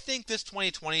 So I think this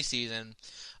 2020 season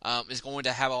is going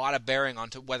to have a lot of bearing on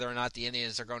to whether or not the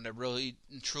Indians are going to really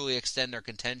truly extend their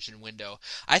contention window.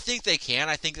 I think they can.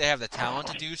 I think they have the talent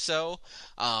to do so.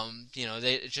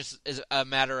 It just is a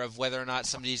matter of whether or not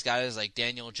some of these guys like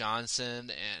Daniel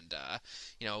Johnson and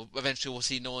eventually we'll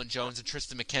see Nolan Jones and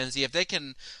Tristan McKenzie, if they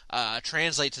can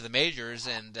translate to the majors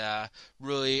and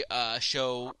really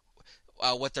show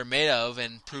what they're made of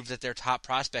and prove that their top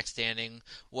prospect standing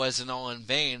wasn't all in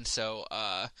vain. So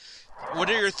what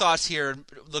are your thoughts here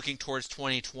looking towards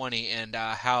 2020 and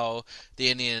how the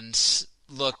Indians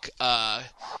look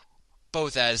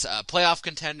both as playoff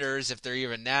contenders, if they're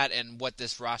even that, and what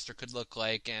this roster could look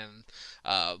like, and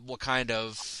what kind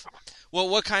of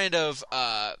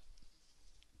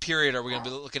period are we going to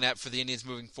be looking at for the Indians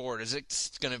moving forward? Is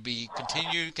it going to be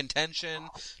continued contention,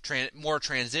 more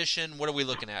transition? What are we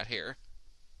looking at here?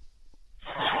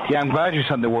 Yeah, I'm glad you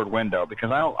said the word window because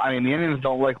the Indians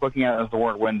don't like looking at it as the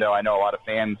word window. I know a lot of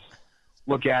fans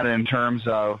look at it in terms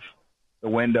of the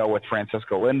window with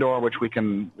Francisco Lindor, which we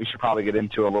should probably get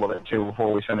into a little bit too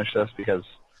before we finish this because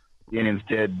the Indians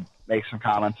did make some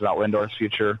comments about Lindor's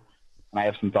future, and I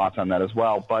have some thoughts on that as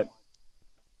well. But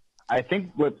I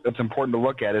think what's important to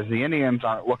look at is the Indians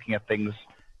aren't looking at things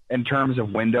in terms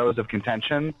of windows of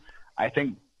contention. I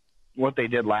think what they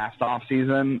did last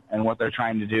offseason and what they're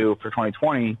trying to do for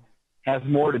 2020 has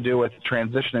more to do with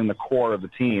transitioning the core of the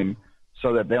team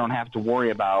so that they don't have to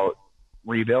worry about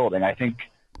rebuilding. I think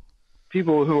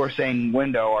people who are saying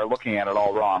window are looking at it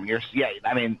all wrong.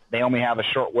 They only have a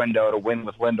short window to win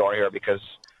with Lindor here because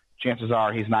chances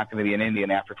are he's not going to be an Indian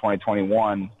after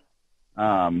 2021.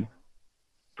 But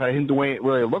I think the way it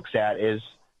really looks at is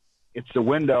it's the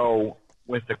window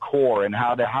with the core and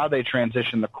how they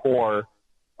transition the core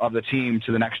of the team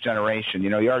to the next generation.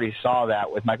 You already saw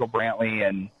that with Michael Brantley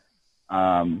and,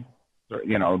 I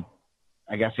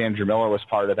guess Andrew Miller was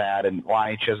part of that, and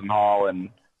Lonnie Chisenhall and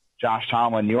Josh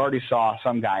Tomlin. You already saw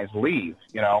some guys leave,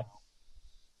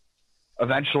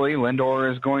 Eventually,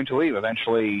 Lindor is going to leave.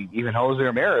 Eventually, even Jose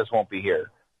Ramirez won't be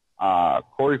here.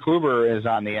 Corey Kluber is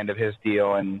on the end of his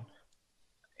deal, and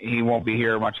he won't be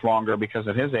here much longer because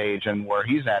of his age and where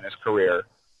he's at in his career.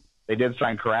 They did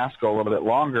sign Carrasco a little bit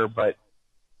longer, but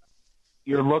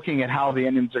you're looking at how the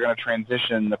Indians are going to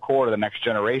transition the core to the next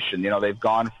generation. They've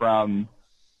gone from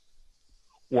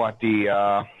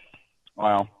the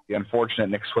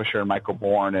unfortunate Nick Swisher and Michael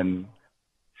Bourne and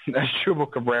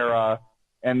Asdrubal Cabrera,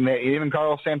 and even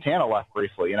Carlos Santana left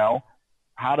briefly.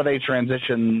 How do they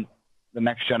transition the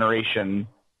next generation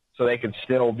so they could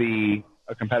still be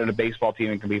a competitive baseball team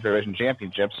and compete for division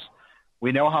championships?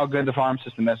 We know how good the farm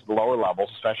system is at the lower levels,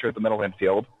 especially at the middle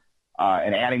infield.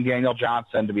 And adding Daniel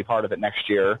Johnson to be part of it next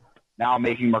year, now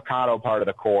making Mercado part of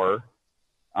the core,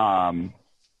 and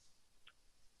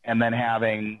then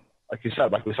having, like you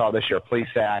said, like we saw this year,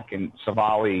 Plesac and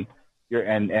Savali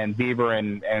and Bieber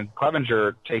and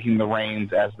Clevenger taking the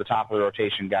reins as the top of the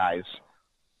rotation guys.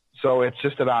 So it's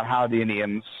just about how the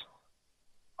Indians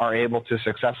are able to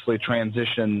successfully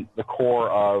transition the core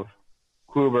of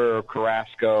Kluber,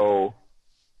 Carrasco,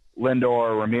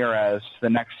 Lindor, Ramirez to the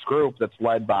next group that's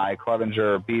led by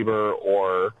Clevenger, Bieber,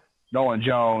 or Nolan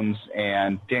Jones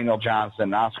and Daniel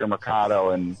Johnson, Oscar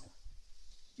Mercado, and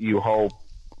you hope,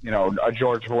 a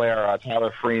George Valera,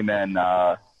 Tyler Freeman,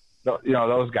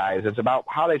 those guys. It's about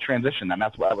how they transition them.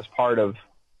 That's why I was part of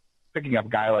picking up a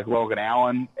guy like Logan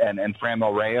Allen and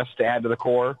Franmil Reyes to add to the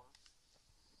core.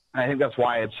 And I think that's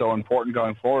why it's so important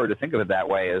going forward to think of it that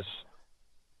way is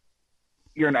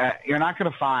you're not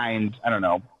going to find, I don't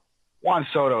know, Juan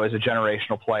Soto is a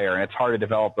generational player, and it's hard to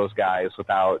develop those guys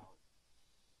without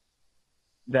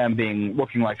them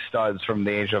looking like studs from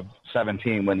the age of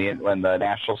 17 when the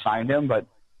Nationals signed him. But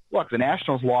look, the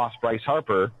Nationals lost Bryce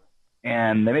Harper,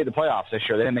 and they made the playoffs this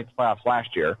year. They didn't make the playoffs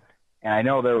last year. And I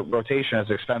know their rotation is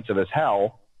expensive as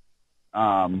hell,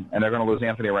 and they're going to lose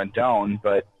Anthony Rendon,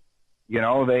 but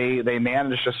they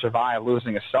managed to survive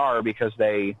losing a star because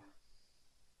they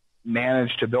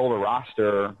managed to build a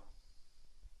roster,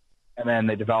 and then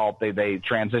they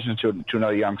transitioned to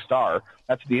another young star.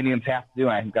 That's what the Indians have to do,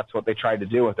 and I think that's what they tried to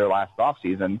do with their last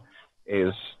offseason,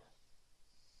 is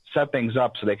set things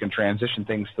up so they can transition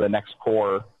things to the next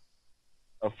core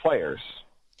of players.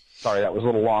 Sorry, that was a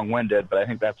little long-winded, but I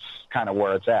think that's kind of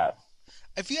where it's at.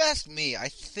 If you ask me, I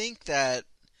think that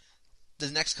the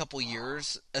next couple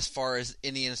years, as far as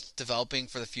Indians developing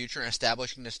for the future and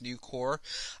establishing this new core,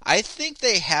 I think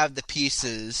they have the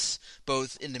pieces,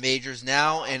 both in the majors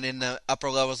now and in the upper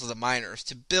levels of the minors,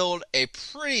 to build a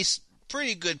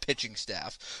pretty good pitching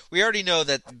staff. We already know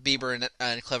that Bieber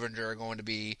and Clevenger are going to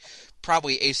be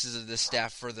probably aces of this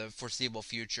staff for the foreseeable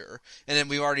future. And then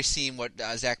we've already seen what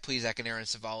Zach Plesac and Aaron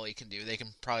Savali can do. They can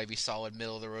probably be solid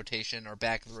middle of the rotation or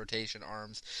back of the rotation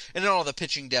arms. And then all the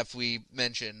pitching depth we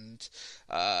mentioned,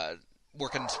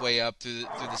 working its way up through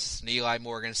the system. Eli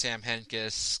Morgan, Sam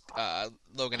Henkes,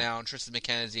 Logan Allen, Tristan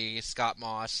McKenzie, Scott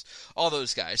Moss, all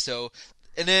those guys. So,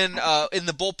 and then in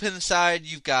the bullpen side,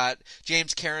 you've got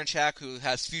James Karinchak, who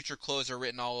has future closer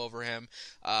written all over him.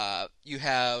 You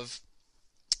have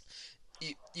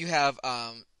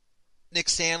Nick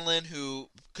Sandlin, who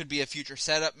could be a future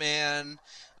setup man.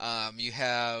 You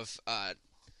have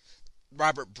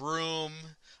Robert Broom.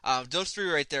 Those three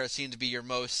right there seem to be your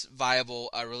most viable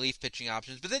relief pitching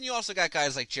options. But then you also got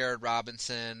guys like Jared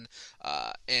Robinson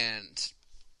and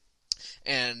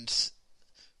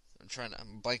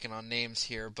I'm blanking on names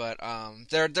here, but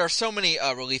there are so many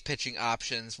relief pitching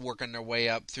options working their way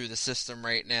up through the system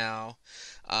right now,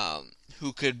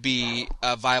 who could be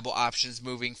viable options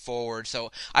moving forward. So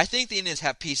I think the Indians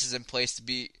have pieces in place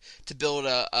to build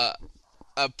a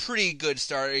pretty good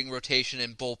starting rotation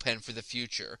and bullpen for the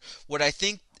future. What I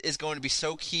think is going to be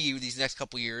so key these next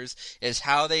couple years is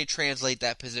how they translate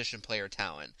that position player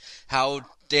talent. How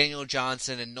Daniel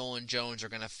Johnson and Nolan Jones are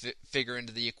going to figure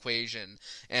into the equation,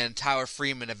 and Tyler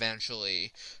Freeman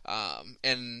eventually,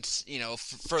 and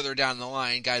further down the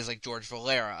line, guys like George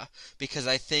Valera, because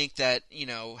I think that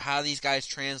how these guys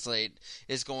translate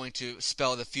is going to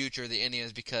spell the future of the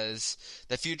Indians, because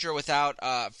the future without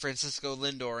Francisco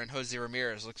Lindor and Jose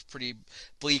Ramirez looks pretty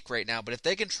bleak right now. But if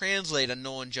they can translate a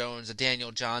Nolan Jones, a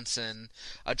Daniel Johnson,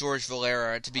 a George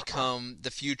Valera to become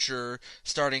the future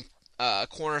starting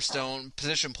cornerstone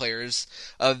position players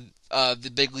of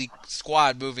the big league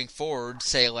squad moving forward,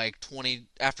 say like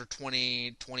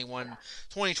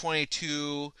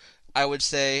 2022, I would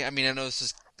say. I mean, I know this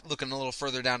is looking a little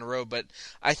further down the road, but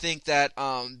I think that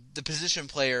the position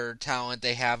player talent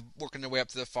they have working their way up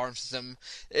to the farm system,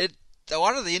 a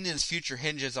lot of the Indians' future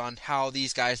hinges on how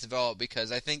these guys develop,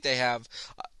 because I think they have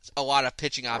a lot of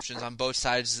pitching options on both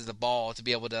sides of the ball to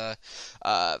be able to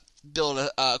build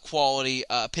a quality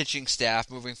pitching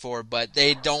staff moving forward, but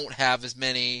they don't have as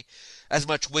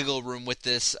much wiggle room with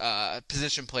this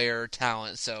position player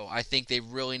talent. So I think they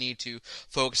really need to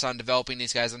focus on developing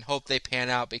these guys and hope they pan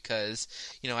out, because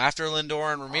after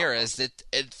Lindor and Ramirez,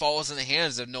 it falls in the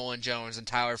hands of Nolan Jones and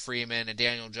Tyler Freeman and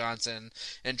Daniel Johnson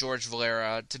and George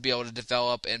Valera to be able to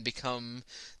develop and become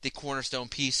the cornerstone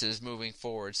pieces moving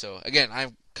forward. So again,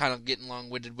 I'm kind of getting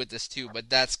long-winded with this too, but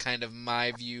that's kind of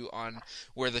my view on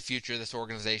where the future of this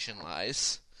organization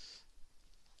lies.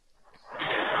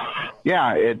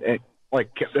 Yeah,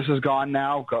 like, this is gone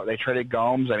now. They traded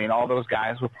Gomes. I mean, all those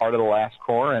guys were part of the last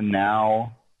core, and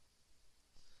now,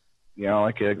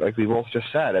 like we both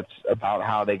just said, it's about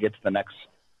how they get to the next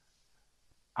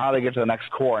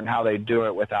core and how they do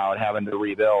it without having to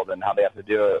rebuild, and how they have to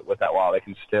do it with that while they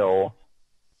can still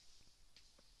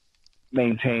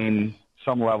maintain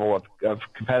some level of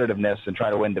competitiveness and try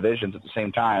to win divisions at the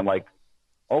same time, like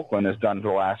Oakland has done for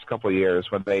the last couple of years,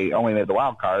 when they only made the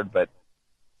wild card, but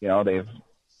they've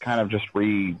kind of just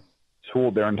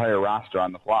retooled their entire roster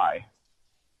on the fly.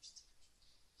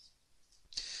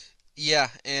 Yeah,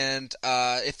 and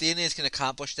if the Indians can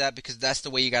accomplish that, because that's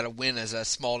the way you got to win as a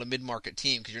small to mid-market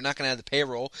team, because you're not going to have the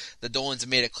payroll. The Dolans have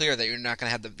made it clear that you're not going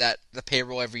to have the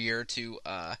payroll every year to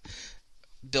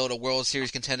build a World Series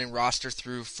contending roster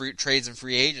through free trades and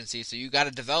free agency. So you got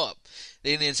to develop.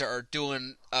 The Indians are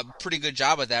doing a pretty good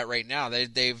job of that right now.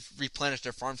 They've replenished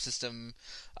their farm system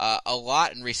a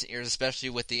lot in recent years, especially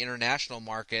with the international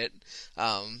market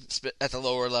at the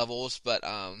lower levels. But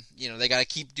they got to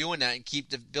keep doing that and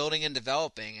keep building and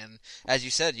developing. And as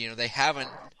you said, they haven't.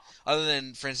 Other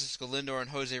than Francisco Lindor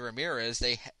and Jose Ramirez,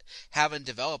 they haven't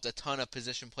developed a ton of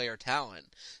position player talent.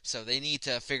 So they need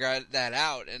to figure that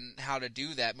out and how to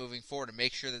do that moving forward to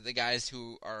make sure that the guys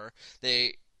who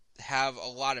they have a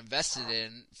lot invested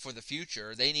in for the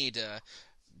future, they need to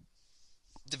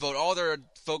devote all their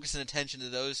focus and attention to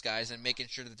those guys and making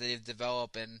sure that they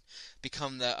develop and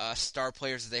become the star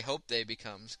players that they hope they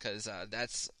become, because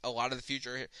that's a lot of the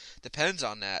future depends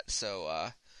on that.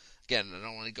 So again, I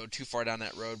don't want to go too far down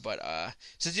that road, but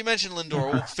since you mentioned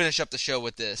Lindor, we'll finish up the show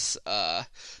with this.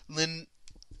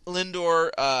 Lindor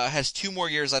has 2 more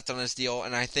years left on his deal,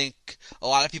 and I think a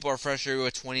lot of people are frustrated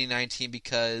with 2019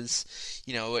 because,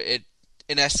 it,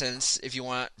 in essence, if you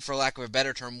want, for lack of a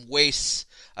better term, wastes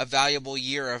a valuable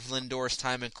year of Lindor's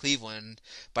time in Cleveland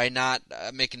by not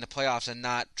making the playoffs and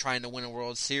not trying to win a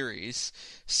World Series.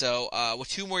 So, with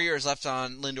 2 more years left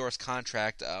on Lindor's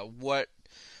contract, what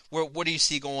do you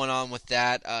see going on with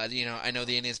that? I know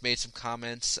the Indians made some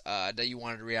comments that you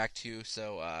wanted to react to,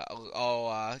 so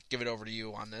I'll give it over to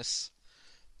you on this.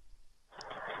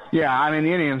 Yeah, I mean,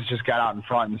 the Indians just got out in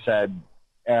front and said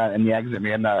in the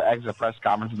exit press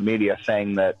conference with the media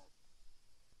saying that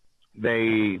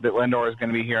Lindor is going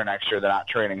to be here next year. They're not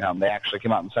trading him. They actually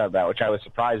came out and said that, which I was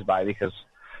surprised by because,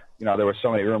 there were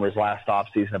so many rumors last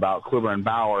offseason about Kluber and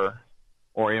Bauer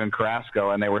or even Carrasco,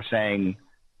 and they were saying,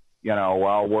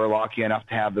 well, we're lucky enough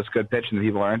to have this good pitching that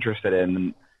people are interested in.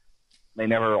 And they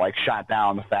never, shot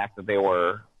down the fact that they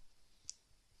were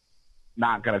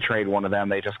not going to trade one of them.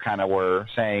 They just kind of were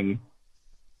saying,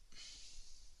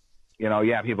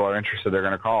 yeah, people are interested. They're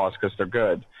going to call us because they're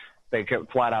good. They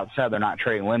flat out said they're not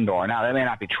trading Lindor. Now, that may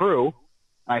not be true.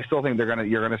 I still think you're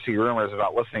going to see rumors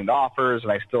about listening to offers,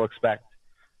 and I still expect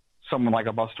someone like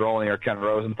a Buster Olney or Ken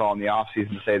Rosenthal in the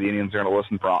offseason to say the Indians are going to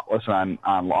listen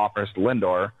on offers to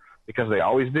Lindor, because they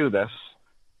always do this.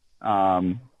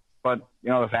 But,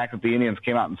 the fact that the Indians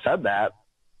came out and said that,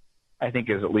 I think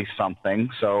is at least something.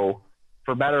 So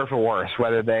for better or for worse,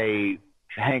 whether they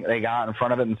got in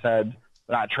front of it and said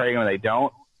they're not trading them and they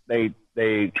don't,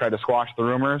 they try to squash the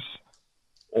rumors,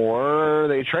 or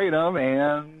they trade them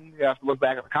and you have to look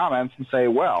back at the comments and say,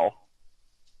 well,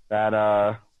 that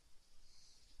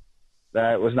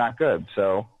was not good.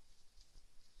 So,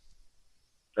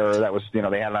 or that was, they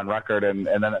had it on record and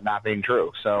then it not being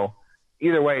true. So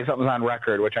either way, something's on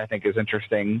record, which I think is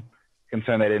interesting,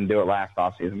 considering they didn't do it last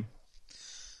offseason.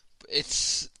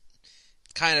 It's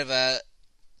kind of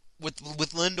with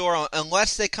Lindor,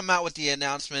 unless they come out with the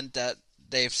announcement that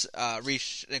they've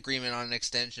reached an agreement on an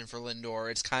extension for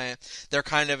Lindor, they're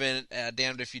kind of in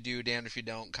damned if you do, damned if you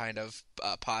don't kind of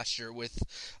posture with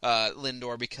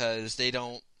Lindor, because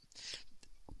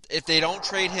if they don't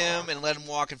trade him and let him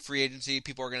walk in free agency,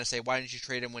 people are going to say, why didn't you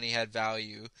trade him when he had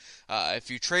value? If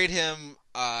you trade him,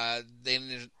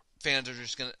 then fans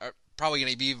are probably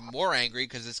going to be even more angry,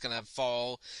 because it's going to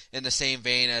fall in the same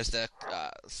vein as the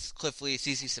Cliff Lee,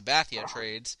 CC Sabathia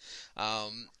trades.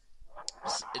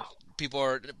 People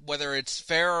are, whether it's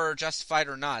fair or justified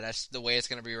or not, that's the way it's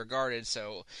going to be regarded.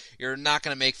 So you're not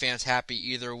going to make fans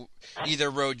happy either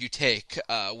road you take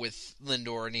with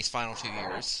Lindor in these final 2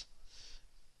 years.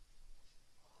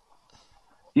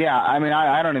 Yeah, I mean,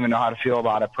 I don't even know how to feel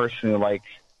about it personally.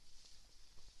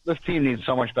 This team needs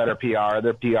so much better PR.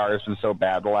 Their PR has been so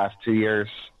bad the last 2 years.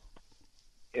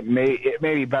 It may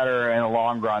be better in the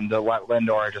long run to let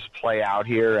Lindor just play out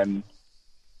here, and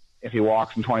if he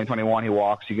walks in 2021, he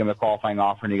walks. You give him a qualifying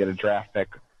offer and you get a draft pick,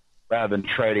 rather than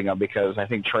trading him, because I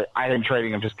think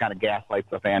trading him just kind of gaslights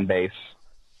the fan base.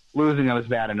 Losing him is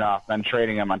bad enough, then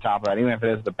trading him on top of that, even if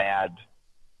it is the bad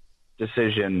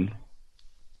decision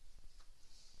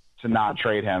to not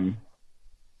trade him,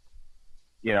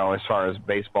 as far as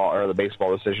baseball, or the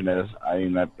baseball decision is, I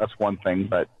mean, that's one thing,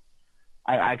 but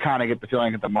I kind of get the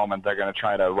feeling at the moment they're going to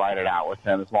try to ride it out with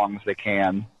him as long as they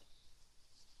can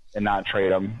and not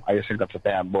trade him. I just think that's a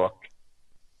bad look.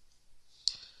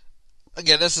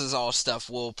 Again, this is all stuff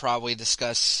we'll probably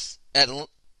discuss at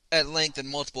length in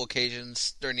multiple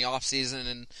occasions during the offseason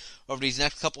and over these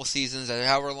next couple of seasons,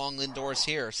 however long Lindor's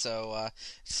here. So,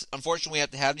 unfortunately, we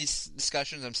have to have these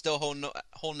discussions. I'm still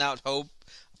holding out hope,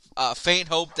 faint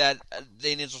hope that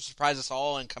the Indians will surprise us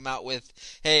all and come out with,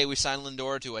 hey, we signed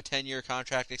Lindor to a 10-year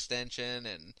contract extension,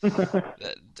 and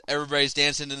everybody's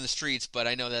dancing in the streets, but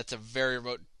I know that's a very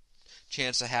remote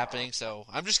chance of happening. So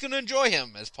I'm just going to enjoy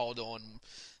him, as Paul Dolan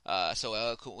so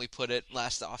eloquently put it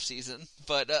last offseason.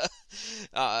 But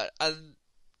I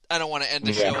don't want to end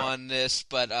the show on this,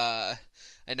 but I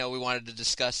know we wanted to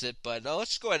discuss it. But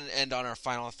let's go ahead and end on our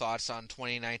final thoughts on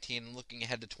 2019 and looking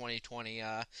ahead to 2020.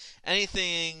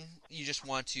 Anything you just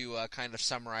want to kind of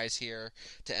summarize here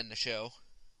to end the show?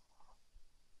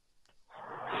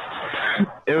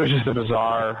 It was just a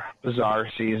bizarre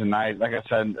season. Like I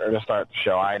said to start the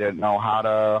show, I didn't know how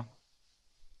to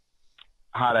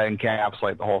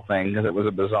encapsulate the whole thing because it was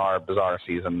a bizarre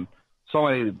season. So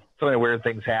many weird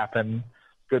things happened.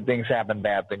 Good things happen,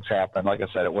 bad things happen. Like I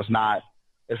said,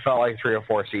 it felt like 3 or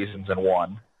 4 seasons in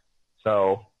one.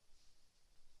 So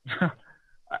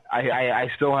I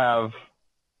still have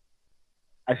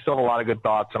a lot of good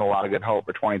thoughts and a lot of good hope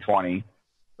for 2020.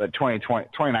 But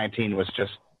 2019 was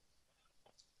just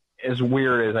as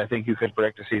weird as I think you could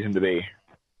predict a season to be.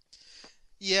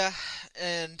 Yeah,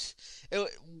 and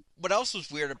what else was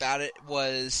weird about it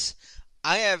was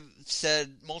I have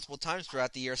said multiple times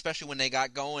throughout the year, especially when they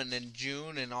got going in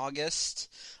June and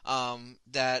August,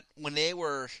 that when they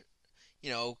were,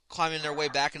 climbing their way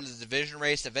back into the division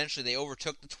race, eventually they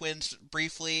overtook the Twins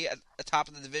briefly at the top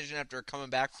of the division after coming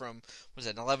back from,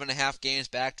 11.5 games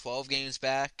back, 12 games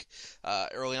back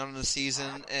early on in the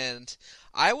season. And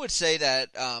I would say that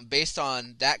based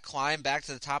on that climb back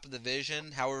to the top of the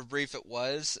division, however brief it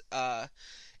was,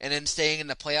 and then staying in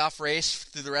the playoff race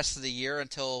through the rest of the year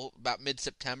until about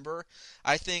mid-September,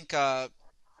 I think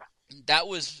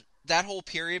that whole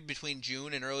period between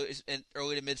June and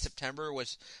early to mid-September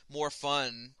was more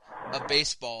fun of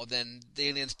baseball than the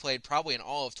Indians played probably in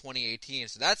all of 2018.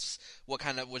 So that's what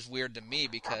kind of was weird to me,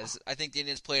 because I think the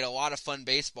Indians played a lot of fun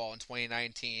baseball in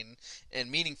 2019 and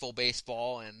meaningful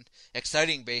baseball and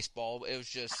exciting baseball. It was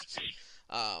just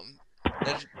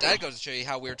that goes to show you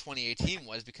how weird 2018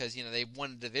 was, because they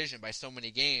won the division by so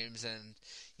many games, and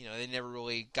they never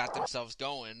really got themselves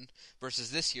going.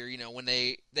 Versus this year, when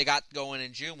they got going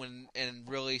in June and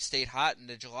really stayed hot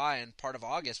into July and part of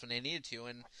August when they needed to,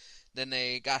 and then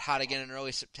they got hot again in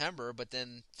early September, but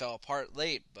then fell apart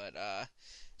late. But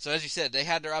so as you said, they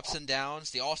had their ups and downs.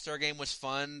 The All-Star game was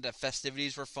fun. The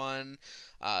festivities were fun.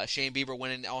 Shane Bieber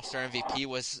winning All-Star MVP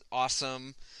was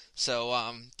awesome.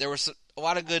 So there was a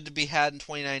lot of good to be had in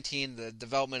 2019. The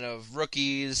development of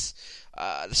rookies,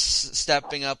 the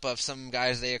stepping up of some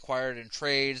guys they acquired in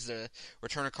trades, the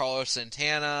return of Carlos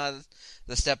Santana,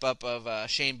 the step up of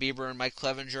Shane Bieber and Mike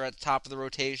Clevenger at the top of the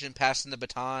rotation, passing the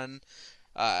baton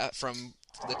from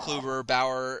the Kluber,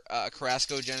 Bauer,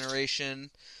 Carrasco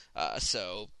generation.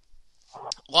 So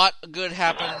a lot of good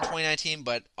happened in 2019,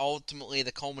 but ultimately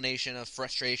the culmination of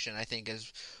frustration, I think,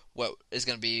 is what is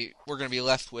we're going to be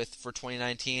left with for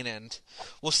 2019, and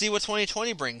we'll see what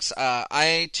 2020 brings.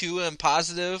 I too am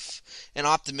positive and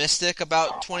optimistic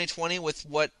about 2020 with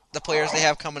what the players they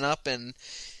have coming up and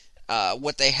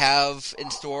what they have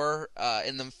in store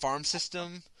in the farm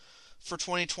system for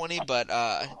 2020. But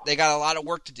they got a lot of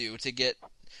work to do to get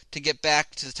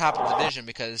back to the top of the division,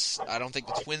 because I don't think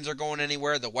the Twins are going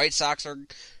anywhere. The White Sox are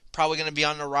probably going to be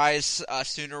on the rise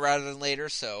sooner rather than later,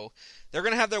 so they're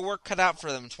going to have their work cut out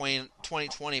for them in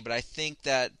 2020, but I think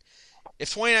that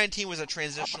if 2019 was a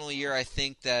transitional year, I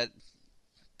think that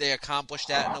they accomplished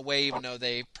that in a way, even though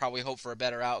they probably hope for a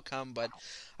better outcome. But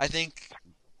I think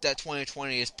that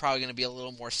 2020 is probably going to be a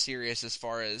little more serious as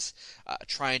far as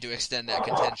trying to extend that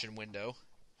contention window.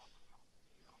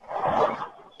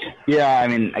 Yeah, I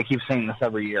mean, I keep saying this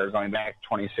every year, going back to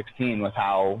 2016 with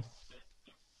how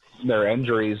their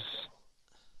injuries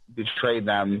betrayed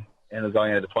them and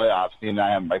going into the playoffs. Even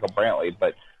I have Michael Brantley,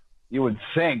 but you would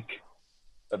think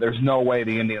that there's no way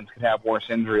the Indians could have worse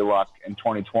injury luck in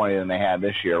 2020 than they had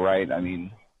this year, right? I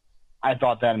mean, I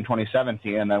thought that in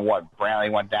 2017, and then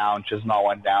Brantley went down, Chisnall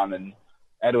went down, and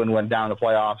Edwin went down to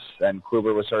playoffs, and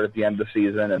Kluber was hurt at the end of the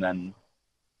season, and then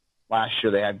last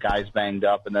year they had guys banged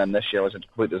up, and then this year was a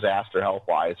complete disaster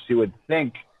health-wise. You would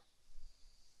think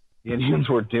the Indians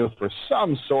were due for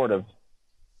some sort of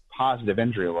positive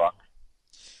injury luck.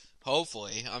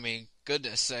 Hopefully. I mean,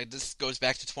 goodness, this goes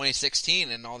back to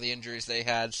 2016 and all the injuries they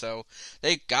had, so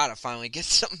they got to finally get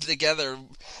something together.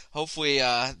 Hopefully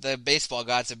the baseball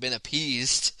gods have been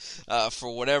appeased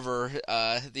for whatever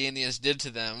the Indians did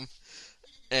to them,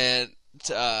 and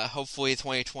hopefully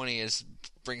 2020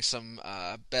 brings some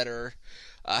better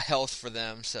health for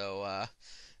them. So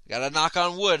got to knock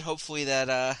on wood. Hopefully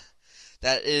that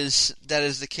is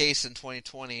the case in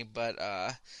 2020, but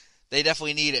they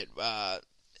definitely need it.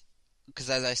 Because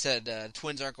as I said,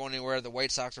 Twins aren't going anywhere. The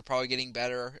White Sox are probably getting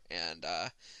better, and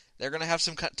they're going to have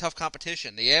some tough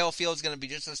competition. The AL field is going to be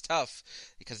just as tough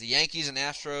because the Yankees and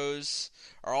Astros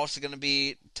are also going to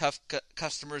be tough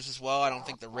customers as well. I don't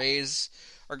think the Rays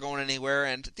are going anywhere,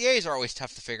 and the A's are always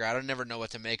tough to figure out. I never know what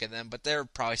to make of them, but they're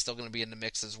probably still going to be in the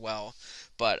mix as well.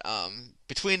 But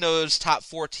between those top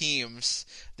 4 teams,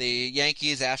 the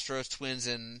Yankees, Astros, Twins,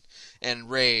 and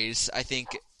Rays, I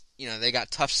think they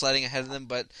got tough sledding ahead of them,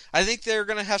 but I think they're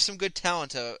going to have some good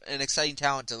talent, and exciting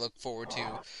talent to look forward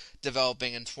to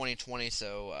developing in 2020.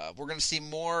 So we're going to see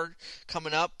more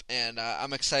coming up, and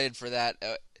I'm excited for that.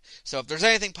 So if there's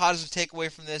anything positive to take away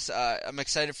from this, I'm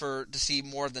excited to see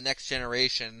more of the next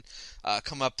generation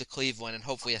come up to Cleveland and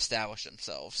hopefully establish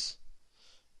themselves.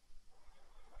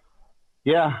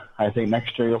 Yeah, I think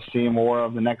next year you'll see more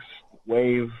of the next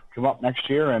wave come up next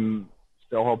year, and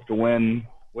still hope to win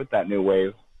with that new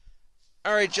wave.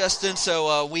 All right, Justin,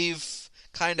 so we've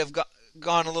kind of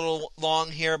gone a little long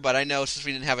here, but I know since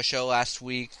we didn't have a show last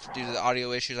week due to the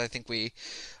audio issues, I think we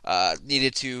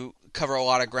needed to cover a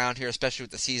lot of ground here, especially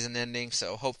with the season ending.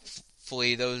 So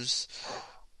hopefully those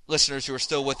listeners who are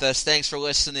still with us, thanks for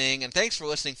listening, and thanks for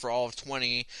listening for all of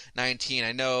 2019.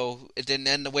 I know it didn't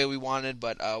end the way we wanted,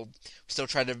 but we still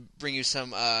tried to bring you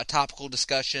some topical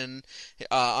discussion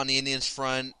on the Indians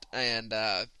front, and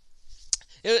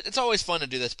it's always fun to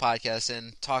do this podcast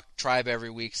and talk Tribe every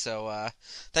week, so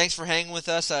thanks for hanging with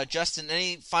us. Justin,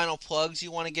 any final plugs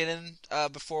you want to get in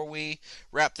before we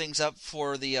wrap things up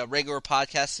for the regular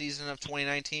podcast season of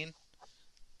 2019?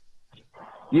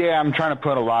 Yeah, I'm trying to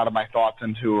put a lot of my thoughts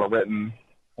into a written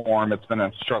form. It's been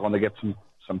a struggle to get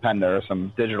some pen or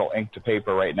some digital ink to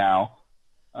paper right now,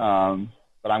 but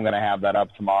I'm going to have that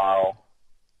up tomorrow,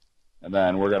 and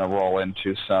then we're going to roll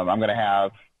into I'm going to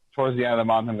have towards the end of the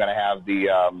month, I'm going to have the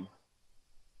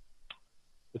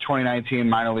 2019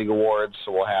 minor league awards.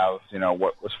 So we'll have,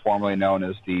 what was formerly known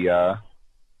as the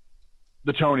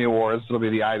Tony Awards. It'll be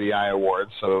the IBI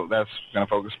Awards. So that's going to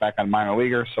focus back on minor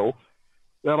leaguers. So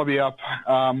that'll be up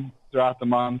throughout the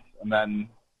month. And then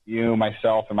you,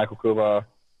 myself, and Michael Kuba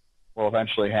will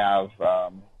eventually have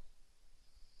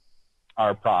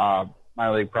our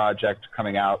minor league project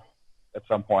coming out at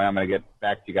some point. I'm going to get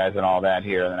back to you guys on all that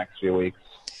here in the next few weeks.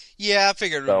 Yeah, I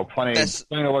figured. So plenty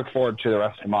to look forward to the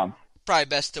rest of the month. Probably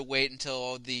best to wait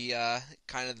until the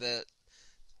kind of the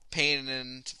pain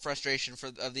and frustration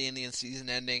of the Indian season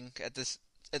ending at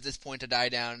this point to die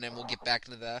down, and then we'll get back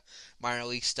into the minor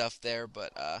league stuff there.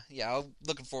 But yeah, I'm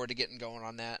looking forward to getting going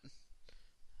on that.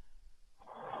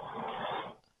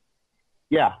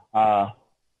 Yeah,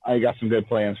 I got some good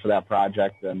plans for that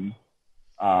project, and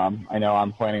I know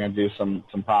I'm planning to do some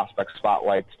prospect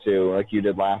spotlights too, like you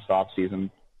did last off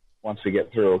season. Once we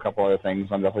get through a couple other things,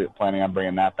 I'm definitely planning on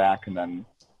bringing that back, and then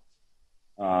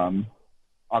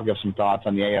I'll give some thoughts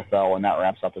on the AFL when that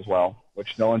wraps up as well.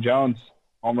 Which Nolan Jones,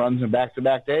 home runs in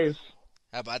back-to-back days.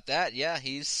 How about that? Yeah,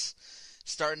 he's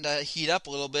starting to heat up a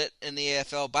little bit in the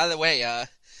AFL. By the way, I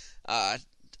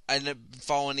ended up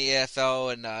following the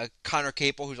AFL, and Connor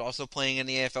Capel, who's also playing in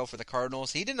the AFL for the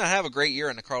Cardinals, he did not have a great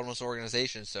year in the Cardinals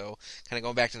organization, so kind of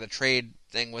going back to the trade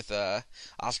thing with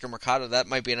Oscar Mercado, that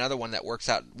might be another one that works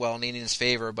out well in Indians'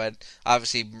 favor, but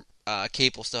obviously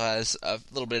Capel still has a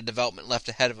little bit of development left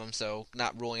ahead of him, so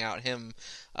not ruling out him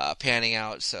panning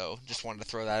out, so just wanted to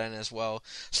throw that in as well.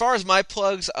 As far as my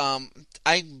plugs,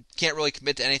 I can't really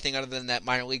commit to anything other than that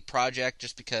minor league project,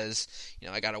 just because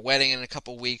I got a wedding in a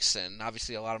couple weeks, and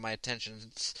obviously a lot of my attention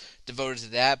is devoted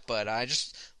to that. But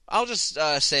I'll just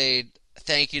say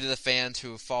thank you to the fans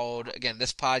who have followed again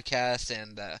this podcast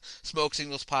and the Smoke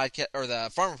Signals podcast, or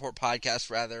the Farm Report podcast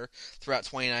rather, throughout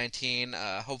 2019.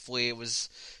 Hopefully it was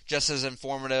just as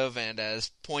informative and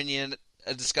as poignant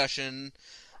a discussion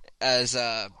as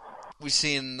we've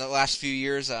seen in the last few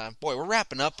years. Boy, we're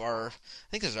wrapping up I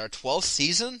think this is our 12th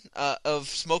season of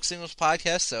Smoke Signals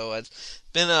podcast, so it's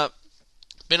been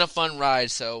a fun ride.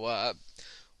 So I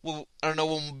don't know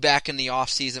when we'll be back in the off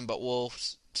season, but we'll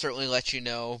certainly let you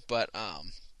know. But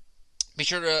be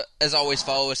sure to, as always,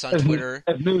 follow us on Twitter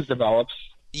as news develops.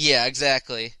 Yeah,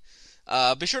 exactly.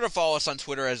 Be sure to follow us on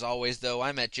Twitter as always, though.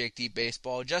 I'm at Jake D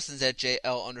Baseball. Justin's at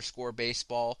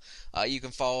JL_baseball. You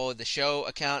can follow the show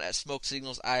account at Smoke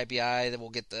Signals IBI. Then we'll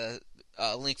get the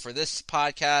link for this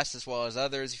podcast as well as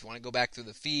others if you want to go back through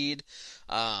the feed.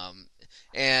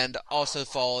 And also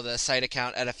follow the site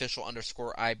account at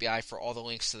official_IBI for all the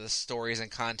links to the stories and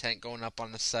content going up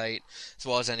on the site, as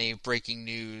well as any breaking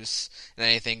news and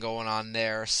anything going on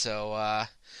there. So,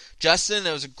 Justin,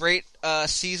 it was a great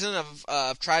season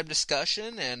of Tribe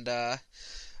discussion, and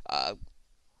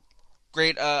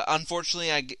great.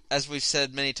 Unfortunately, as we've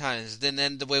said many times, it didn't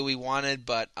end the way we wanted,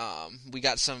 but we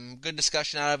got some good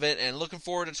discussion out of it, and looking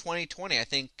forward to 2020. I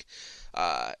think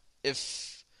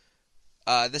if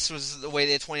this was the way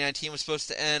that 2019 was supposed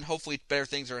to end, hopefully better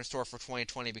things are in store for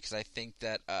 2020, because I think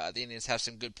that the Indians have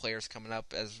some good players coming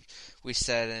up, as we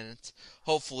said, and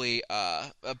hopefully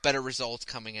a better results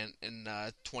coming in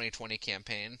 2020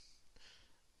 campaign.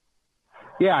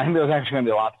 Yeah, I think there's actually going to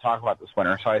be a lot to talk about this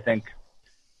winter. So I think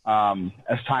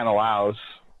as time allows,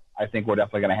 I think we're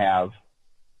definitely going to have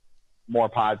more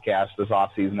podcasts this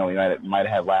offseason than we might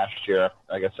have had last year.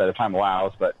 Like I said, if time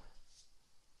allows, but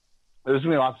there's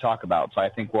going to be a lot to talk about. So I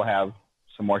think we'll have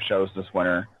some more shows this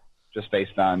winter just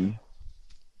based on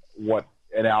what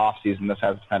an offseason this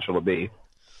has potential to be.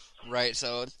 Right.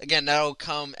 So, again, that'll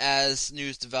come as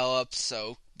news develops.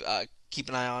 So keep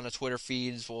an eye on the Twitter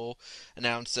feeds. We'll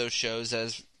announce those shows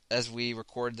as we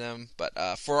record them. But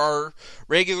for our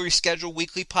regularly scheduled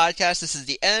weekly podcast, this is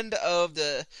the end of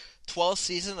the 12th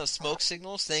season of Smoke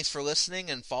Signals. Thanks for listening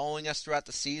and following us throughout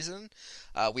the season.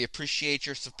 We appreciate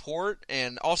your support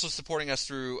and also supporting us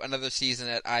through another season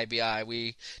at IBI.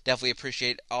 We definitely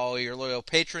appreciate all your loyal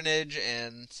patronage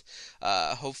and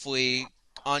hopefully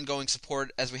ongoing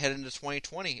support as we head into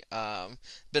 2020.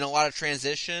 Been a lot of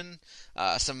transition,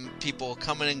 some people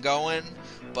coming and going,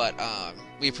 but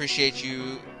we appreciate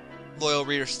you loyal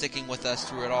readers sticking with us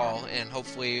through it all, and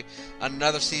hopefully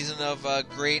another season of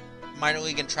great minor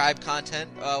league and tribe content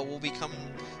will be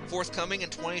forthcoming in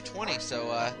 2020.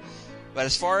 So but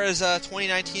as far as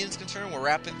 2019 is concerned, we're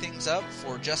wrapping things up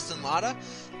for Justin Latta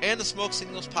and the Smoke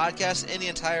Signals podcast and the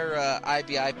entire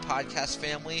IBI podcast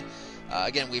family.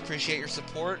 Again, we appreciate your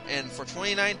support, and for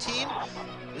 2019,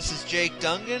 this is Jake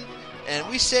Dungan, and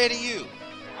we say to you,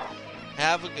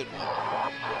 have a good one.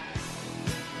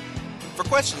 For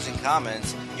questions and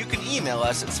comments, you can email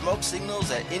us at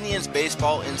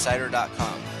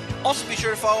smokesignals@indiansbaseballinsider.com. Also be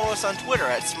sure to follow us on Twitter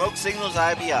at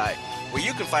SmokeSignalsIBI, where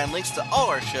you can find links to all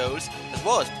our shows, as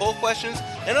well as poll questions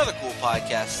and other cool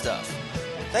podcast stuff.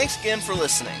 Thanks again for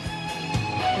listening.